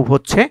করলে মুভ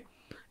হচ্ছে।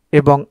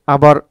 এবং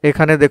আবার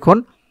এখানে দেখুন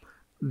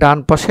ডান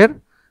পাশের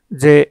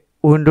যে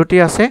উইন্ডোটি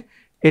আছে,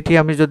 এটি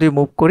আমি যদি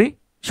মুভ করি,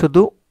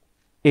 শুধু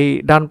এই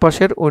ডান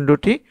পাশের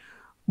উইন্ডোটি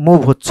মুভ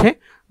হচ্ছে,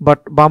 বাট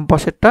বাম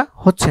পাশেরটা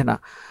হচ্ছে না।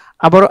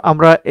 আবার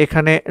আমরা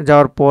এখানে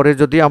যাওয়ার পরে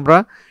যদি আমরা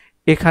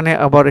এখানে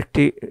আবার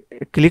একটি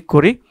ক্লিক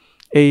করি,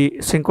 এই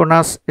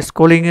সিঙ্ক্রোনাস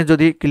স্ক্রলিংয়ে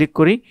যদি ক্লিক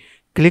করি,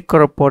 ক্লিক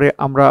করার পরে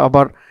আমরা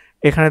আবার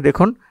এখানে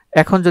দেখুন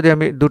এখন যদি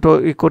আমি দুটো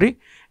করি,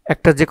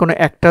 যে কোনো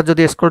একটা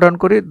যদি স্ক্রল ডাউন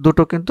করি,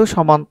 দুটো কিন্তু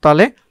সমান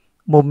তালে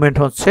মুভমেন্ট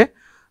হচ্ছে,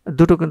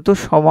 দুটো কিন্তু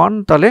সমান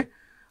তালে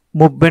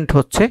মুভমেন্ট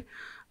হচ্ছে।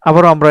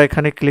 আবারও আমরা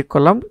এখানে ক্লিক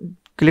করলাম,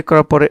 ক্লিক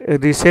করার পরে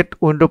রিসেট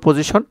উইন্ডো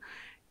পজিশন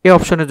এই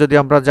অপশনে যদি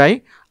আমরা যাই,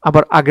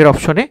 আবার আগের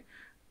অপশনে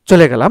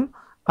চলে গেলাম,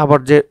 আবার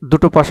যে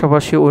দুটো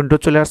পাশাপাশি উইন্ডো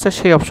চলে আসছে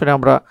সেই অপশনে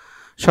আমরা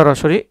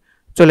সরাসরি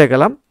চলে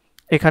গেলাম।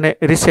 এখানে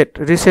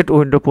রিসেট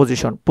উইন্ডো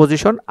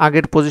পজিশন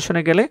আগের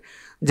পজিশনে গেলে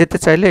যেতে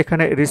চাইলে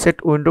এখানে রিসেট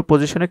উইন্ডো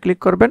পজিশনে ক্লিক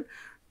করবেন,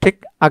 ঠিক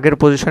আগের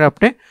পজিশনে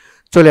আপনি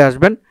চলে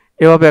আসবেন।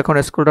 এভাবে এখন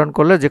স্ক্রল ডাউন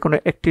করলে যে কোনো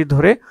একটি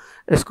ধরে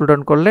স্ক্রল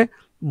ডাউন করলে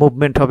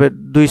মুভমেন্ট হবে,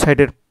 দুই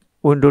সাইডের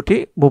উইন্ডোটি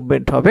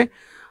মুভমেন্ট হবে।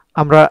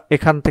 আমরা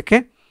এখান থেকে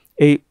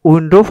এই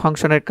উইন্ডো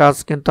ফাংশনের কাজ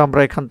কিন্তু আমরা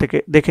এখান থেকে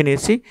দেখে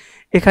নিয়েছি।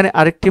 এখানে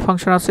আরেকটি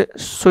ফাংশন আছে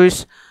সুইচ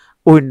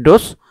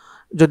উইন্ডোজ।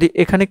 যদি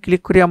এখানে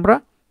ক্লিক করি আমরা,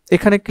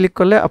 এখানে ক্লিক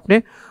করলে আপনি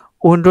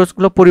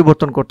উইন্ডোজগুলো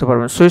পরিবর্তন করতে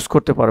পারবেন, সুইচ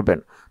করতে পারবেন।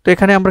 তো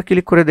এখানে আমরা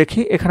ক্লিক করে দেখি,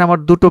 এখানে আমার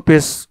দুটো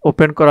পেজ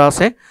ওপেন করা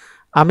আছে।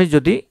 আমি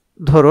যদি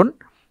ধরুন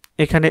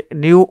এখানে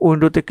নিউ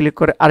উইন্ডোতে ক্লিক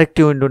করে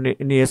আরেকটি উইন্ডো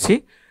নিয়েছি,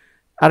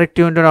 আরেকটি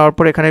উইন্ডো নেওয়ার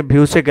পর এখানে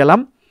ভিউসে গেলাম,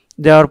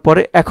 যাওয়ার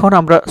পরে এখন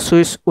আমরা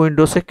সুইচ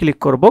উইন্ডোসে ক্লিক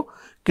করব।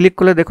 ক্লিক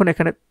করলে দেখুন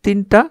এখানে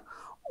তিনটা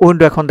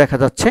উইন্ডো এখন দেখা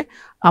যাচ্ছে।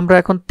 আমরা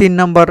এখন 3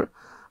 নাম্বার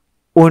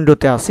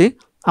উইন্ডোতে আসি।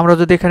 আমরা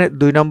যদি এখানে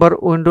 2 নাম্বার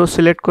উইন্ডো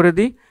সিলেক্ট করে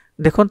দিই,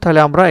 দেখুন তাহলে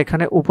আমরা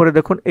এখানে উপরে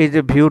দেখুন এই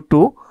যে ভিউ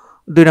টু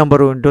 2 নাম্বার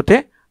উইন্ডোতে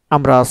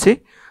আমরা আসি।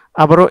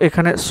 আবারও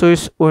এখানে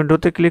সুইচ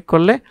উইন্ডোতে ক্লিক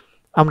করলে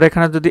আমরা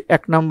এখানে যদি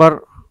 1 নাম্বার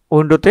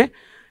উইন্ডোতে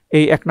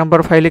এই 1 নাম্বার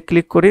ফাইলে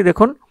ক্লিক করি,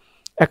 দেখুন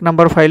 1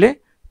 নাম্বার ফাইলে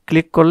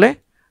ক্লিক করলে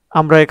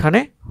আমরা এখানে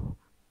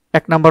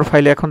 1 নাম্বার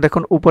ফাইলে এখন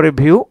দেখুন উপরে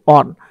ভিউ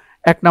অন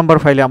 1 নাম্বার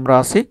ফাইলে আমরা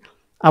আসি।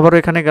 আবারও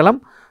এখানে গেলাম,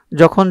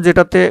 যখন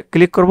যেটাতে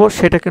ক্লিক করব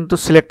সেটা কিন্তু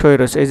সিলেক্ট হয়ে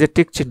রয়েছে, এই যে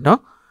টিক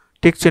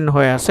চিহ্ন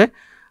হয়ে আছে।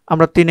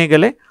 আমরা 3-এ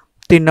গেলে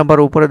 3 নাম্বার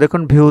উপরে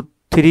দেখুন ভিউ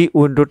 3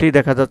 উইন্ডোটি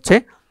দেখা যাচ্ছে।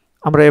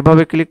 আমরা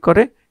এভাবে ক্লিক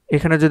করে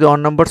এখানে যদি অন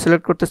নাম্বার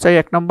সিলেক্ট করতে চাই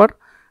 1 নাম্বার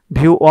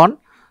ভিউ অন,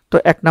 তো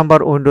 1 নাম্বার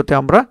উইন্ডোতে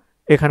আমরা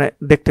এখানে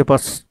দেখতে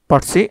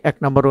পাচ্ছি 1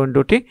 নাম্বার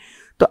উইন্ডোটি।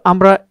 তো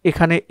আমরা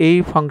এখানে এই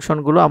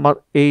ফাংশনগুলো, আমার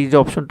এই যে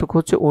অপশনটুকু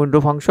হচ্ছে উইন্ডো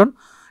ফাংশন,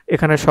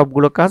 এখানে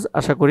সবগুলো কাজ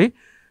আশা করি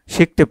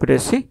শিখতে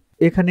পেরেছি।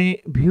 এখানে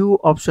ভিউ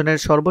অপশনের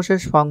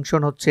সর্বশেষ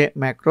ফাংশন হচ্ছে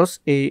ম্যাক্রোস।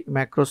 এই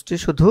ম্যাক্রোসটি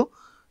শুধু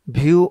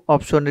ভিউ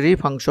অপশনেরই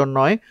ফাংশন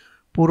নয়,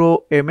 পুরো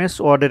এমএস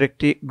ওয়ার্ডের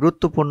একটি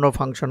গুরুত্বপূর্ণ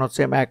ফাংশন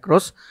হচ্ছে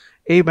ম্যাক্রোস।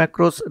 এই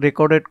ম্যাক্রোস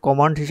রেকর্ডেড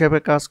কমান্ড হিসাবে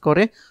কাজ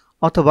করে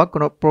অথবা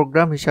কোনো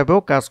প্রোগ্রাম হিসাবেও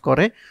কাজ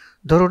করে।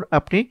 ধরুন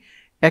আপনি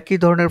একই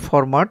ধরনের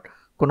ফরম্যাট,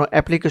 কোনো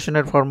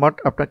অ্যাপ্লিকেশনের ফরম্যাট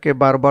আপনাকে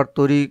বারবার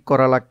তৈরি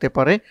করা লাগতে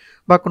পারে,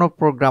 বা কোনো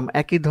প্রোগ্রাম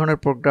একই ধরনের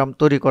প্রোগ্রাম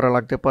তৈরি করা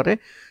লাগতে পারে।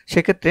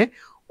 সেক্ষেত্রে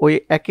ওই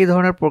একই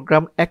ধরনের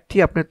প্রোগ্রাম একটি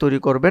আপনি তৈরি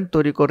করবেন,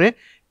 তৈরি করে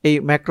এই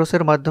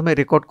ম্যাক্রোসের মাধ্যমে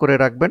রেকর্ড করে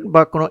রাখবেন,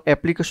 বা কোনো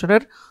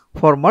অ্যাপ্লিকেশনের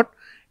ফরম্যাট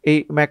এই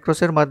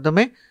ম্যাক্রোসের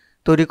মাধ্যমে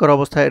তৈরি করা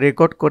অবস্থায়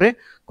রেকর্ড করে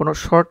কোনো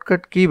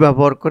শর্টকাট কি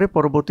ব্যবহার করে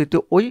পরবর্তীতে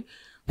ওই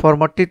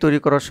ফরম্যাটটি তৈরি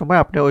করার সময়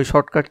আপনি ওই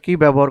শর্টকাট কি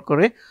ব্যবহার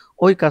করে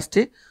ওই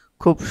কাজটি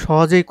খুব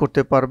সহজেই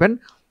করতে পারবেন।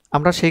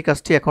 আমরা সেই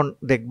কাজটি এখন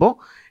দেখব।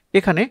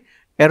 এখানে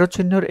অ্যারো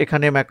চিহ্নর,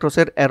 এখানে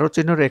ম্যাক্রোসের অ্যারো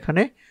চিহ্নর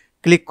এখানে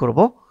ক্লিক করব।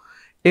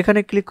 এখানে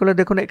ক্লিক করলে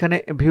দেখুন এখানে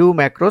ভিউ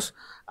ম্যাক্রোস,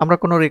 আমরা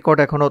কোনো রেকর্ড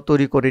এখনও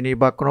তৈরি করিনি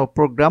বা কোনো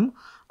প্রোগ্রাম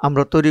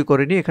আমরা তৈরি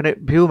করিনি। এখানে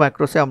ভিউ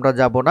ম্যাক্রোসে আমরা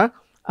যাব না,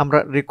 আমরা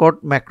রেকর্ড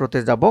ম্যাক্রোতে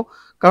যাব,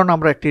 কারণ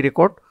আমরা একটি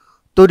রেকর্ড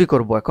তৈরি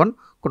করব, এখন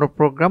কোনো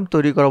প্রোগ্রাম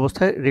তৈরি করা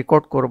অবস্থায়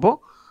রেকর্ড করব।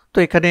 তো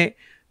এখানে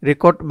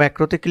রেকর্ড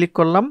ম্যাক্রোতে ক্লিক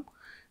করলাম।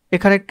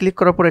 এখানে ক্লিক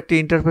করার পর একটি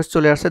ইন্টারফেস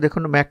চলে আসছে,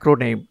 দেখুন ম্যাক্রো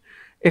নেম।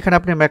 এখানে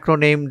আপনি ম্যাক্রো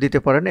নেম দিতে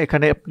পারেন।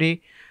 এখানে আপনি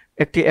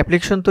একটি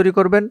অ্যাপ্লিকেশন তৈরি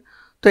করবেন,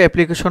 তো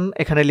অ্যাপ্লিকেশন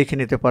এখানে লিখে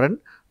নিতে পারেন,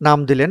 নাম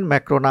দিলেন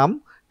ম্যাক্রো নাম,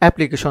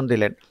 অ্যাপ্লিকেশন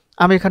দিলেন।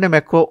 আমি এখানে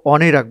ম্যাক্রো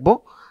অনই রাখবো।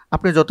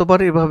 আপনি যতবার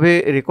এভাবে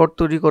রেকর্ড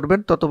তৈরি করবেন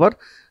ততবার,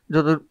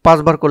 যত 5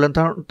 বার করলেন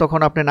তখন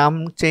আপনি নাম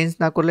চেঞ্জ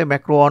না করলে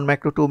ম্যাক্রো 1,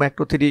 ম্যাক্রো 2,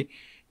 ম্যাক্রো 3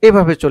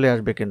 এভাবে চলে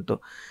আসবে। কিন্তু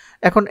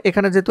এখন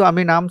এখানে যেহেতু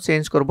আমি নাম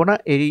চেঞ্জ করব না,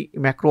 এই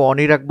ম্যাক্রো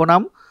অনই রাখবো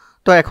নাম।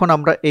 তো এখন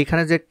আমরা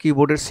এইখানে যে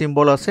কিবোর্ডের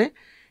সিম্বল আছে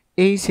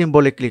এই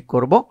সিম্বলে ক্লিক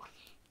করব।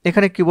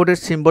 এখানে কিবোর্ডের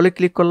সিম্বলে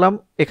ক্লিক করলাম,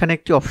 এখানে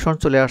একটি অপশন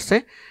চলে আসছে।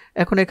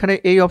 এখন এখানে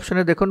এই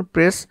অপশনে দেখুন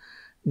প্রেস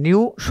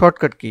নিউ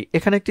শর্টকাট কি,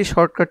 এখানে একটি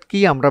শর্টকাট কি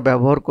আমরা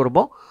ব্যবহার করব।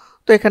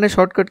 তো এখানে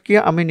শর্টকাট কি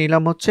আমি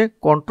নিলাম হচ্ছে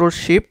কন্ট্রোল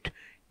শিফট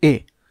এ,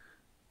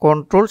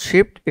 কন্ট্রোল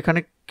শিফট এখানে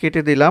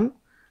কেটে দিলাম,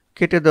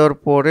 কেটে দেওয়ার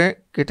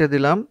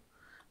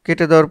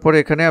পরে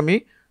এখানে আমি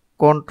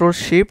কন্ট্রোল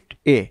শিফট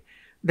এ,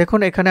 দেখুন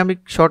এখানে আমি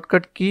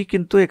শর্টকাট কি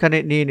কিন্তু এখানে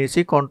নিয়ে নিয়েছি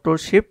কন্ট্রোল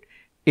শিফট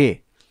এ।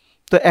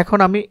 তো এখন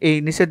আমি এই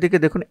নিচের দিকে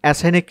দেখুন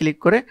অ্যাসাইনে ক্লিক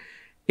করে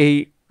এই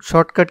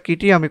শর্টকাট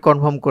কিটি আমি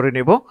কনফার্ম করে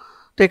নেব।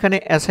 তো এখানে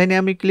অ্যাসাইনে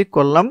আমি ক্লিক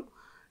করলাম।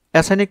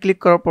 অ্যাসাইনে ক্লিক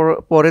করার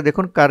পরে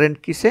দেখুন কারেন্ট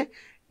কিসে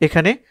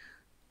এখানে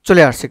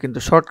চলে আসছে, কিন্তু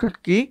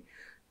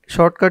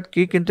শর্টকাট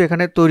কি কিন্তু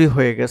এখানে তৈরি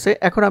হয়ে গেছে।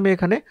 এখন আমি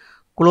এখানে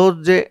ক্লোজ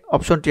যে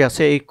অপশনটি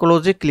আছে এই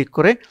ক্লোজে ক্লিক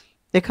করে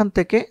এখান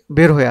থেকে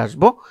বের হয়ে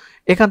আসব।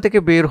 এখান থেকে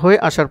বের হয়ে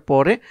আসার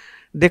পরে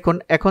দেখুন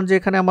এখন যে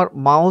এখানে আমার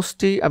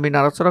মাউসটি আমি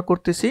নাড়াচাড়া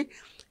করতেছি,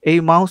 এই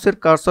মাউসের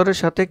কার্সরের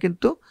সাথে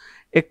কিন্তু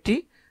একটি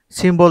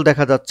সিম্বল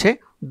দেখা যাচ্ছে,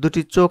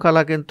 দুটি চোখ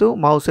আলা কিন্তু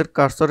মাউসের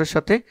কার্সরের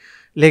সাথে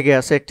লেগে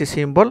আছে একটি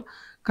সিম্বল,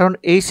 কারণ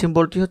এই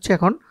সিম্বলটি হচ্ছে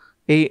এখন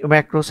এই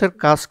ম্যাক্রোসের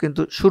কাজ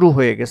কিন্তু শুরু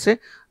হয়ে গেছে,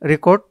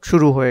 রেকর্ড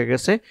শুরু হয়ে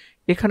গেছে।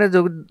 এখানে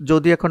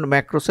যদি এখন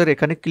ম্যাক্রোসের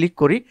এখানে ক্লিক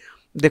করি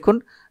দেখুন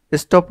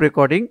স্টপ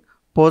রেকর্ডিং,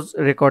 পজ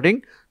রেকর্ডিং,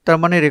 তার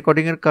মানে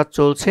রেকর্ডিংয়ের কাজ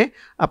চলছে।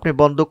 আপনি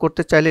বন্ধ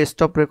করতে চাইলে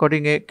স্টপ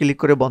রেকর্ডিংয়ে ক্লিক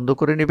করে বন্ধ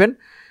করে নেবেন।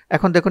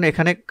 এখন দেখুন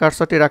এখানে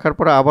কার্সরটি রাখার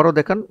পরে আবারও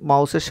দেখেন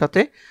মাউসের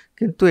সাথে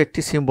কিন্তু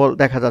একটি সিম্বল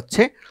দেখা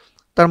যাচ্ছে,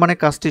 তার মানে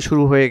কাজটি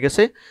শুরু হয়ে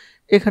গেছে।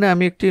 এখানে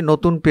আমি একটি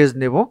নতুন পেজ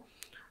নেব,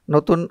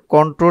 নতুন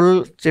কন্ট্রোল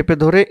চেপে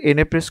ধরে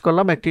এনে প্রেস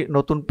করলাম, একটি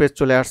নতুন পেজ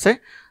চলে আসছে।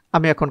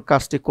 আমি এখন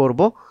কাজটি করব।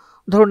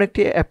 ধরুন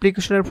একটি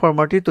অ্যাপ্লিকেশনের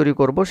ফরম্যাটই তৈরি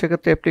করব,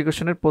 সেক্ষেত্রে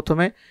অ্যাপ্লিকেশনের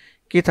প্রথমে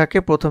কি থাকে,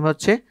 প্রথমে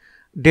হচ্ছে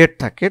ডেট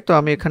থাকে। তো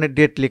আমি এখানে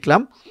ডেট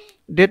লিখলাম,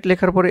 ডেট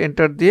লেখার পরে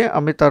এন্টার দিয়ে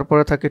আমি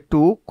তারপরে থাকে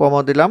 2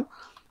 কমা দিলাম,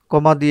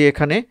 কমা দিয়ে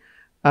এখানে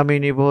আমি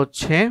নিব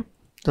হচ্ছে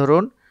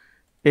ধরুন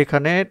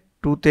এখানে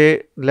 2তে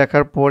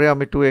লেখার পরে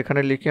আমি 2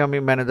 এখানে লিখে আমি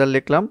ম্যানেজার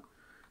লিখলাম,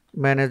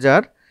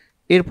 ম্যানেজার।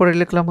 এরপরে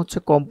লিখলাম হচ্ছে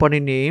কোম্পানি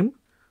নেম,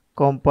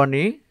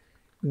 কোম্পানি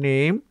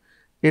নেম।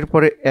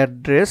 এরপরে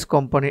অ্যাড্রেস,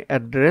 কোম্পানি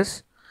অ্যাড্রেস,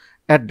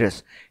 অ্যাড্রেস।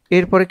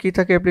 এরপরে কি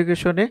থাকে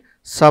অ্যাপ্লিকেশনে,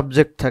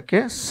 সাবজেক্ট থাকে,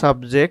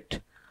 সাবজেক্ট,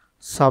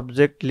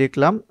 সাবজেক্ট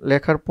লিখলাম।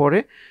 লেখার পরে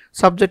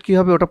সাবজেক্ট কী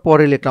হবে ওটা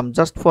পরে লিখলাম,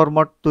 জাস্ট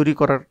ফরম্যাট তৈরি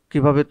করার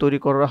কিভাবে তৈরি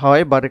করা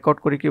হয় বা রেকর্ড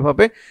করি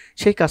কিভাবে,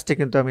 সেই কাজটি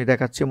কিন্তু আমি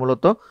দেখাচ্ছি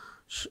মূলত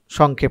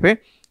সংক্ষেপে।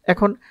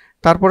 এখন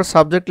তারপরে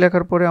সাবজেক্ট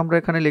লেখার পরে আমরা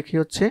এখানে লিখি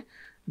হচ্ছে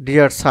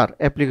ডিয়ার স্যার,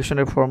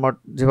 অ্যাপ্লিকেশনের ফরম্যাট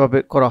যেভাবে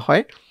করা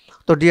হয়।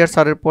 তো ডিয়ার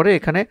স্যারের পরে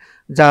এখানে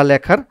যা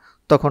লেখার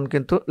তখন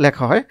কিন্তু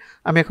লেখা হয়।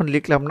 আমি এখন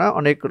লিখলাম না,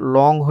 অনেক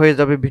লং হয়ে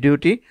যাবে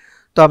ভিডিওটি।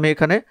 তো আমি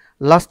এখানে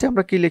লাস্টে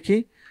আমরা কি লিখি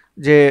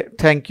যে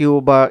থ্যাংক ইউ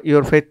বা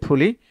ইউর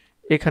ফেথফুলি,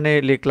 এখানে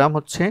লিখলাম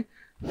হচ্ছে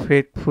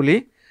ফেথফুলি।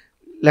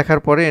 লেখার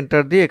পরে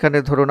এন্টার দিয়ে এখানে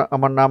ধরুন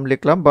আমার নাম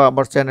লিখলাম বা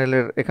আমার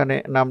চ্যানেলের এখানে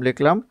নাম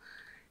লিখলাম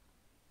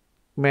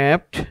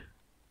ম্যাপড,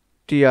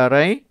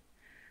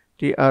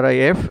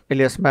 TRIF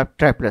এলিয়াস ম্যাপ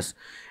ট্রাইপ্লেস।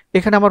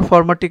 এখানে আমার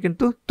ফরম্যাটটি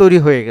কিন্তু তৈরি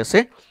হয়ে গেছে।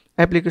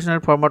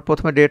 অ্যাপ্লিকেশনের ফরম্যাট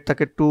প্রথমে ডেট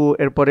থাকে 2,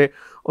 এরপরে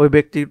ওই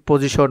ব্যক্তির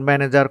position,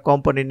 manager,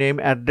 company name,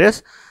 address,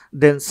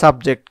 দেন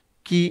সাবজেক্ট,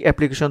 কি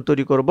অ্যাপ্লিকেশন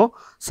তৈরি করব,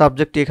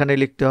 সাবজেক্টটি এখানে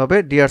লিখতে হবে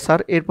ডিয়ার স্যার।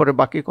 এরপরে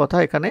বাকি কথা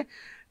এখানে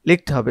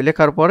লিখতে হবে।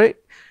 লেখার পরে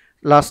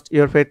লাস্ট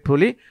ইউর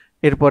ফেথফুলি,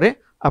 এরপরে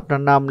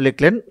আপনার নাম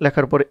লিখলেন।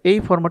 লেখার পরে এই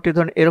ফরম্যাটটি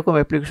ধরেন এরকম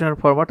অ্যাপ্লিকেশনের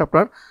ফরম্যাট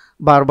আপনার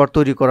বারবার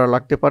তৈরি করা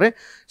লাগতে পারে,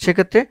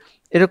 সেক্ষেত্রে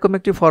এরকম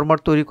একটি ফরম্যাট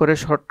তৈরি করে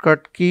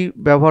শর্টকাট কি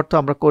ব্যবহার তো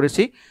আমরা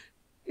করেছি,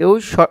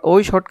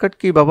 ওই শর্টকাট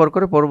কি ব্যবহার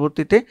করে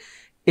পরবর্তীতে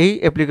এই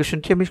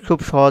অ্যাপ্লিকেশনটি আমি খুব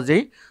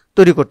সহজেই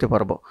তৈরি করতে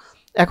পারবো।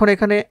 এখন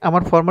এখানে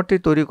আমার ফরম্যাটটি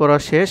তৈরি করা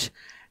শেষ।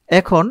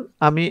 এখন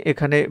আমি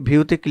এখানে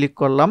ভিউতে ক্লিক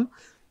করলাম,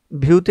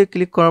 ভিউতে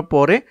ক্লিক করার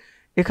পরে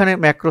এখানে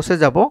ম্যাক্রোসে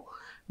যাব,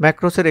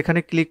 ম্যাক্রোসের এখানে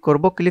ক্লিক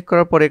করব। ক্লিক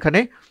করার পরে এখানে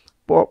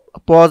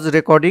পজ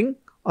রেকর্ডিং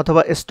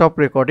অথবা স্টপ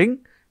রেকর্ডিং,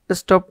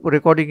 স্টপ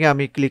রেকর্ডিংয়ে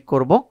আমি ক্লিক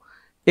করব।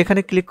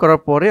 এখানে ক্লিক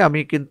করার পরে আমি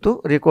কিন্তু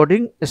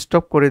রেকর্ডিং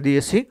স্টপ করে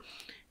দিয়েছি।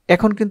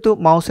 এখন কিন্তু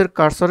মাউসের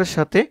কার্সরের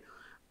সাথে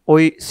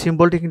ওই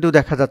সিম্বলটি কিন্তু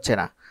দেখা যাচ্ছে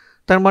না,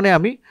 তার মানে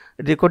আমি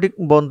রেকর্ডিং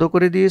বন্ধ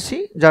করে দিয়েছি,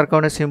 যার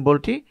কারণে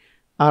সিম্বলটি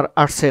আর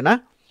আসছে না।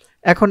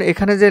 এখন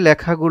এখানে যে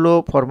লেখাগুলো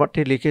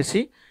ফরম্যাটটি লিখেছি,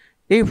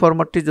 এই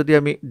ফরম্যাটটি যদি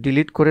আমি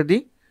ডিলিট করে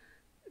দিই,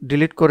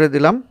 ডিলিট করে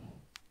দিলাম,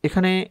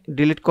 এখানে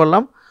ডিলিট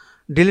করলাম।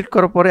 ডিলিট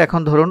করার পরে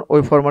এখন ধরুন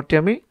ওই ফরম্যাটটি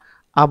আমি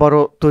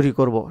আবারও তৈরি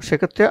করব,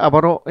 সেক্ষেত্রে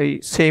আবারও এই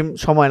সেম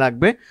সময়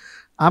লাগবে।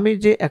 আমি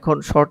যে এখন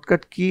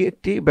শর্টকাট কি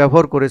একটি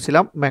ব্যবহার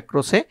করেছিলাম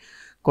ম্যাক্রোসে,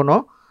 কোনো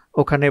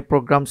ওখানে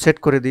প্রোগ্রাম সেট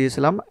করে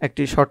দিয়েছিলাম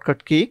একটি শর্টকাট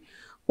কি,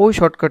 ওই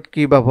শর্টকাট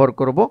কি ব্যবহার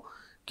করব।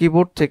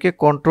 কিবোর্ড থেকে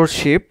কন্ট্রোল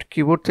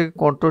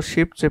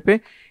শিফট চেপে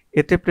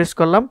এতে প্রেস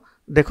করলাম,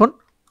 দেখুন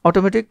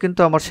অটোমেটিক কিন্তু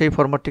আমার সেই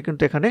ফরম্যাটটি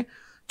কিন্তু এখানে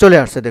চলে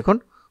আসছে। দেখুন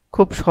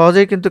খুব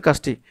সহজেই কিন্তু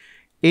কাজটি,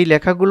 এই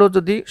লেখাগুলো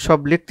যদি সব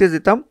লিখতে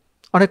যেতাম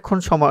অনেকক্ষণ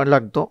সময়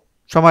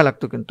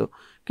লাগতো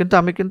কিন্তু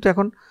আমি কিন্তু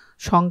এখন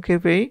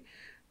সংক্ষেপেই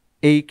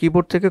এই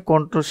কিবোর্ড থেকে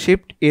কন্ট্রোল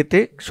শিফট এতে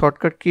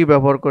শর্টকাট কি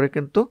ব্যবহার করে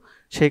কিন্তু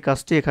সেই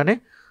কাজটি এখানে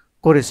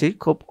করেছি,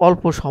 খুব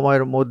অল্প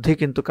সময়ের মধ্যে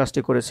কিন্তু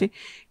কাজটি করেছি।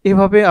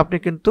 এভাবে আপনি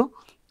কিন্তু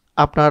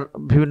আপনার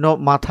বিভিন্ন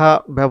মাথা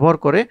ব্যবহার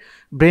করে,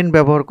 ব্রেন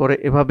ব্যবহার করে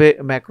এভাবে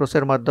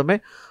ম্যাক্রোসের মাধ্যমে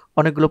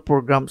অনেকগুলো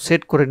প্রোগ্রাম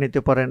সেট করে নিতে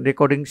পারেন,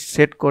 রেকর্ডিং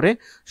সেট করে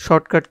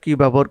শর্টকাট কি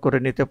ব্যবহার করে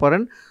নিতে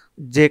পারেন।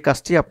 যে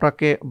কাজটি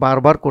আপনাকে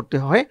বারবার করতে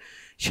হয়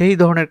সেই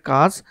ধরনের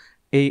কাজ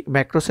এই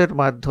ম্যাক্রোসের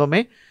মাধ্যমে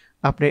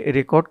আপনি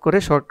রেকর্ড করে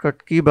শর্টকাট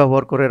কি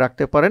ব্যবহার করে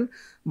রাখতে পারেন।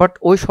 বাট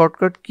ওই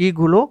শর্টকাট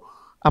কিগুলো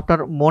আপনার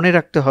মনে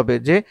রাখতে হবে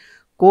যে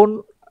কোন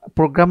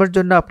প্রোগ্রামের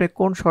জন্য আপনি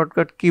কোন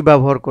শর্টকাট কি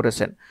ব্যবহার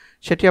করেছেন,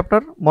 সেটি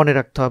আপনার মনে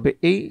রাখতে হবে,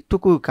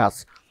 এইটুকুই কাজ।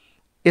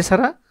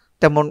 এছাড়া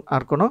তেমন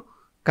আর কোনো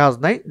কাজ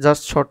নাই,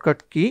 জাস্ট শর্টকাট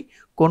কি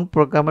কোন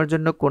প্রোগ্রামের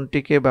জন্য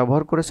কোনটিকে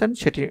ব্যবহার করেছেন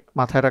সেটি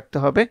মাথায় রাখতে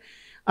হবে।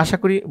 আশা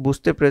করি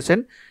বুঝতে পেরেছেন।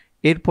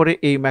 এরপরে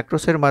এই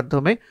ম্যাক্রোসের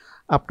মাধ্যমে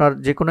আপনার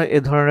যে কোনো এ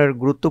ধরনের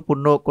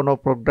গুরুত্বপূর্ণ কোনো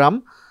প্রোগ্রাম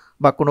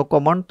বা কোনো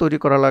কমান্ড তৈরি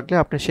করা লাগলে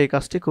আপনি সেই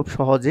কাজটি খুব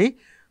সহজেই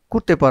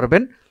করতে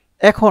পারবেন।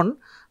 এখন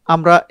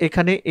আমরা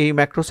এখানে এই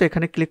ম্যাক্রোসে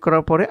এখানে ক্লিক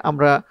করার পরে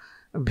আমরা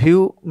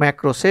ভিউ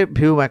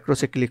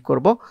ম্যাক্রোসে ক্লিক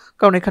করব,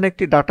 কারণ এখানে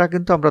একটি ডাটা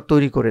কিন্তু আমরা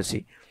তৈরি করেছি।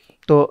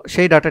 তো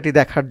সেই ডাটাটি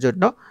দেখার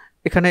জন্য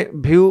এখানে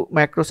ভিউ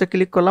ম্যাক্রোসে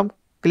ক্লিক করলাম।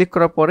 ক্লিক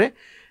করার পরে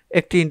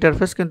একটি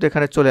ইন্টারফেস কিন্তু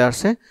এখানে চলে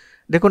আসছে।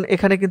 দেখুন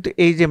এখানে কিন্তু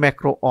এই যে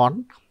ম্যাক্রো অন,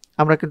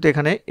 আমরা কিন্তু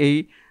এখানে এই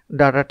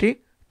ডাটাটি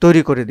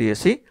তৈরি করে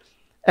দিয়েছি।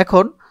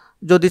 এখন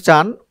যদি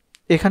চান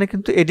এখানে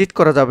কিন্তু এডিট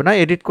করা যাবে না,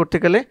 এডিট করতে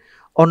গেলে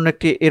অন্য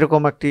একটি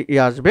এরকম একটি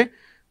আসবে,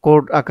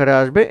 কোড আকারে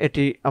আসবে,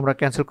 এটি আমরা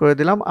ক্যান্সেল করে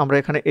দিলাম। আমরা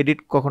এখানে এডিট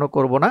কখনো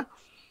করব না।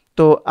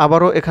 তো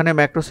আবারও এখানে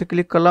ম্যাক্রোসে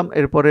ক্লিক করলাম,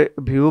 এরপরে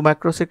ভিউ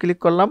ম্যাক্রোসে ক্লিক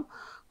করলাম,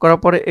 করার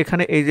পরে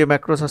এখানে এই যে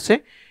ম্যাক্রোস আছে,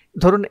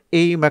 ধরুন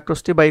এই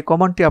ম্যাক্রোসটি বা এই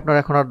কমান্ডটি আপনার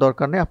এখন আর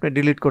দরকার নেই, আপনি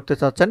ডিলিট করতে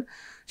চাচ্ছেন,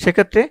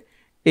 সেক্ষেত্রে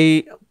এই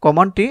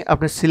কমান্ডটি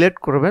আপনি সিলেক্ট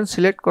করবেন।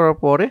 সিলেক্ট করার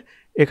পরে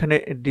এখানে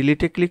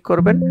ডিলিটে ক্লিক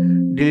করবেন।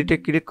 ডিলিটে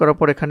ক্লিক করার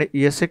পর এখানে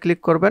ইয়েসে ক্লিক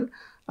করবেন।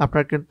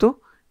 আপনার কিন্তু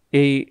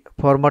এই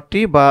ফরম্যাটটি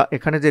বা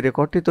এখানে যে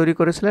রেকর্ডটি তৈরি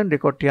করেছিলেন,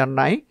 রেকর্ডটি আর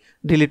নাই,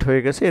 ডিলিট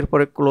হয়ে গেছে।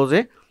 এরপরে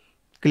ক্লোজে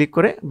ক্লিক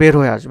করে বের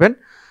হয়ে আসবেন।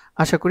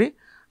 আশা করি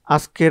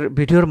আজকের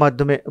ভিডিওর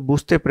মাধ্যমে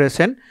বুঝতে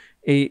পেরেছেন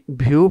এই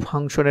ভিউ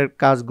ফাংশনের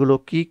কাজগুলো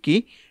কি কি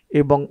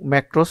এবং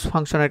ম্যাক্রোস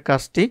ফাংশনের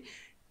কাজটি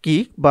কি,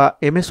 বা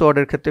এমএস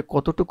ওয়ার্ডের ক্ষেত্রে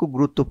কতটুকু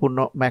গুরুত্বপূর্ণ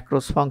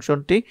ম্যাক্রোস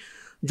ফাংশনটি।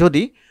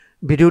 যদি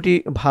ভিডিওটি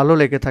ভালো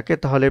লেগে থাকে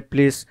তাহলে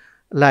please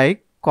like,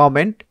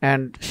 comment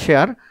and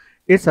share.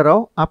 এছাড়াও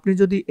আপনি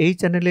যদি এই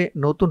চ্যানেলে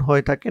নতুন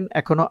হয়ে থাকেন,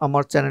 এখনও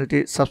আমার চ্যানেলটি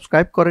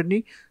সাবস্ক্রাইব করেননি,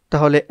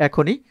 তাহলে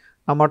এখনই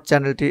আমার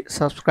চ্যানেলটি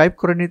সাবস্ক্রাইব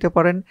করে নিতে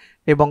পারেন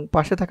এবং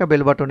পাশে থাকা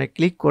বেল বাটনে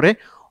ক্লিক করে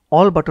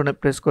অল বাটনে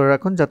প্রেস করে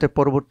রাখুন, যাতে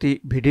পরবর্তী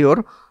ভিডিওর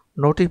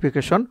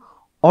নোটিফিকেশন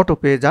অটো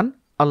পেয়ে যান।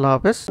 আল্লাহ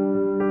হাফেজ।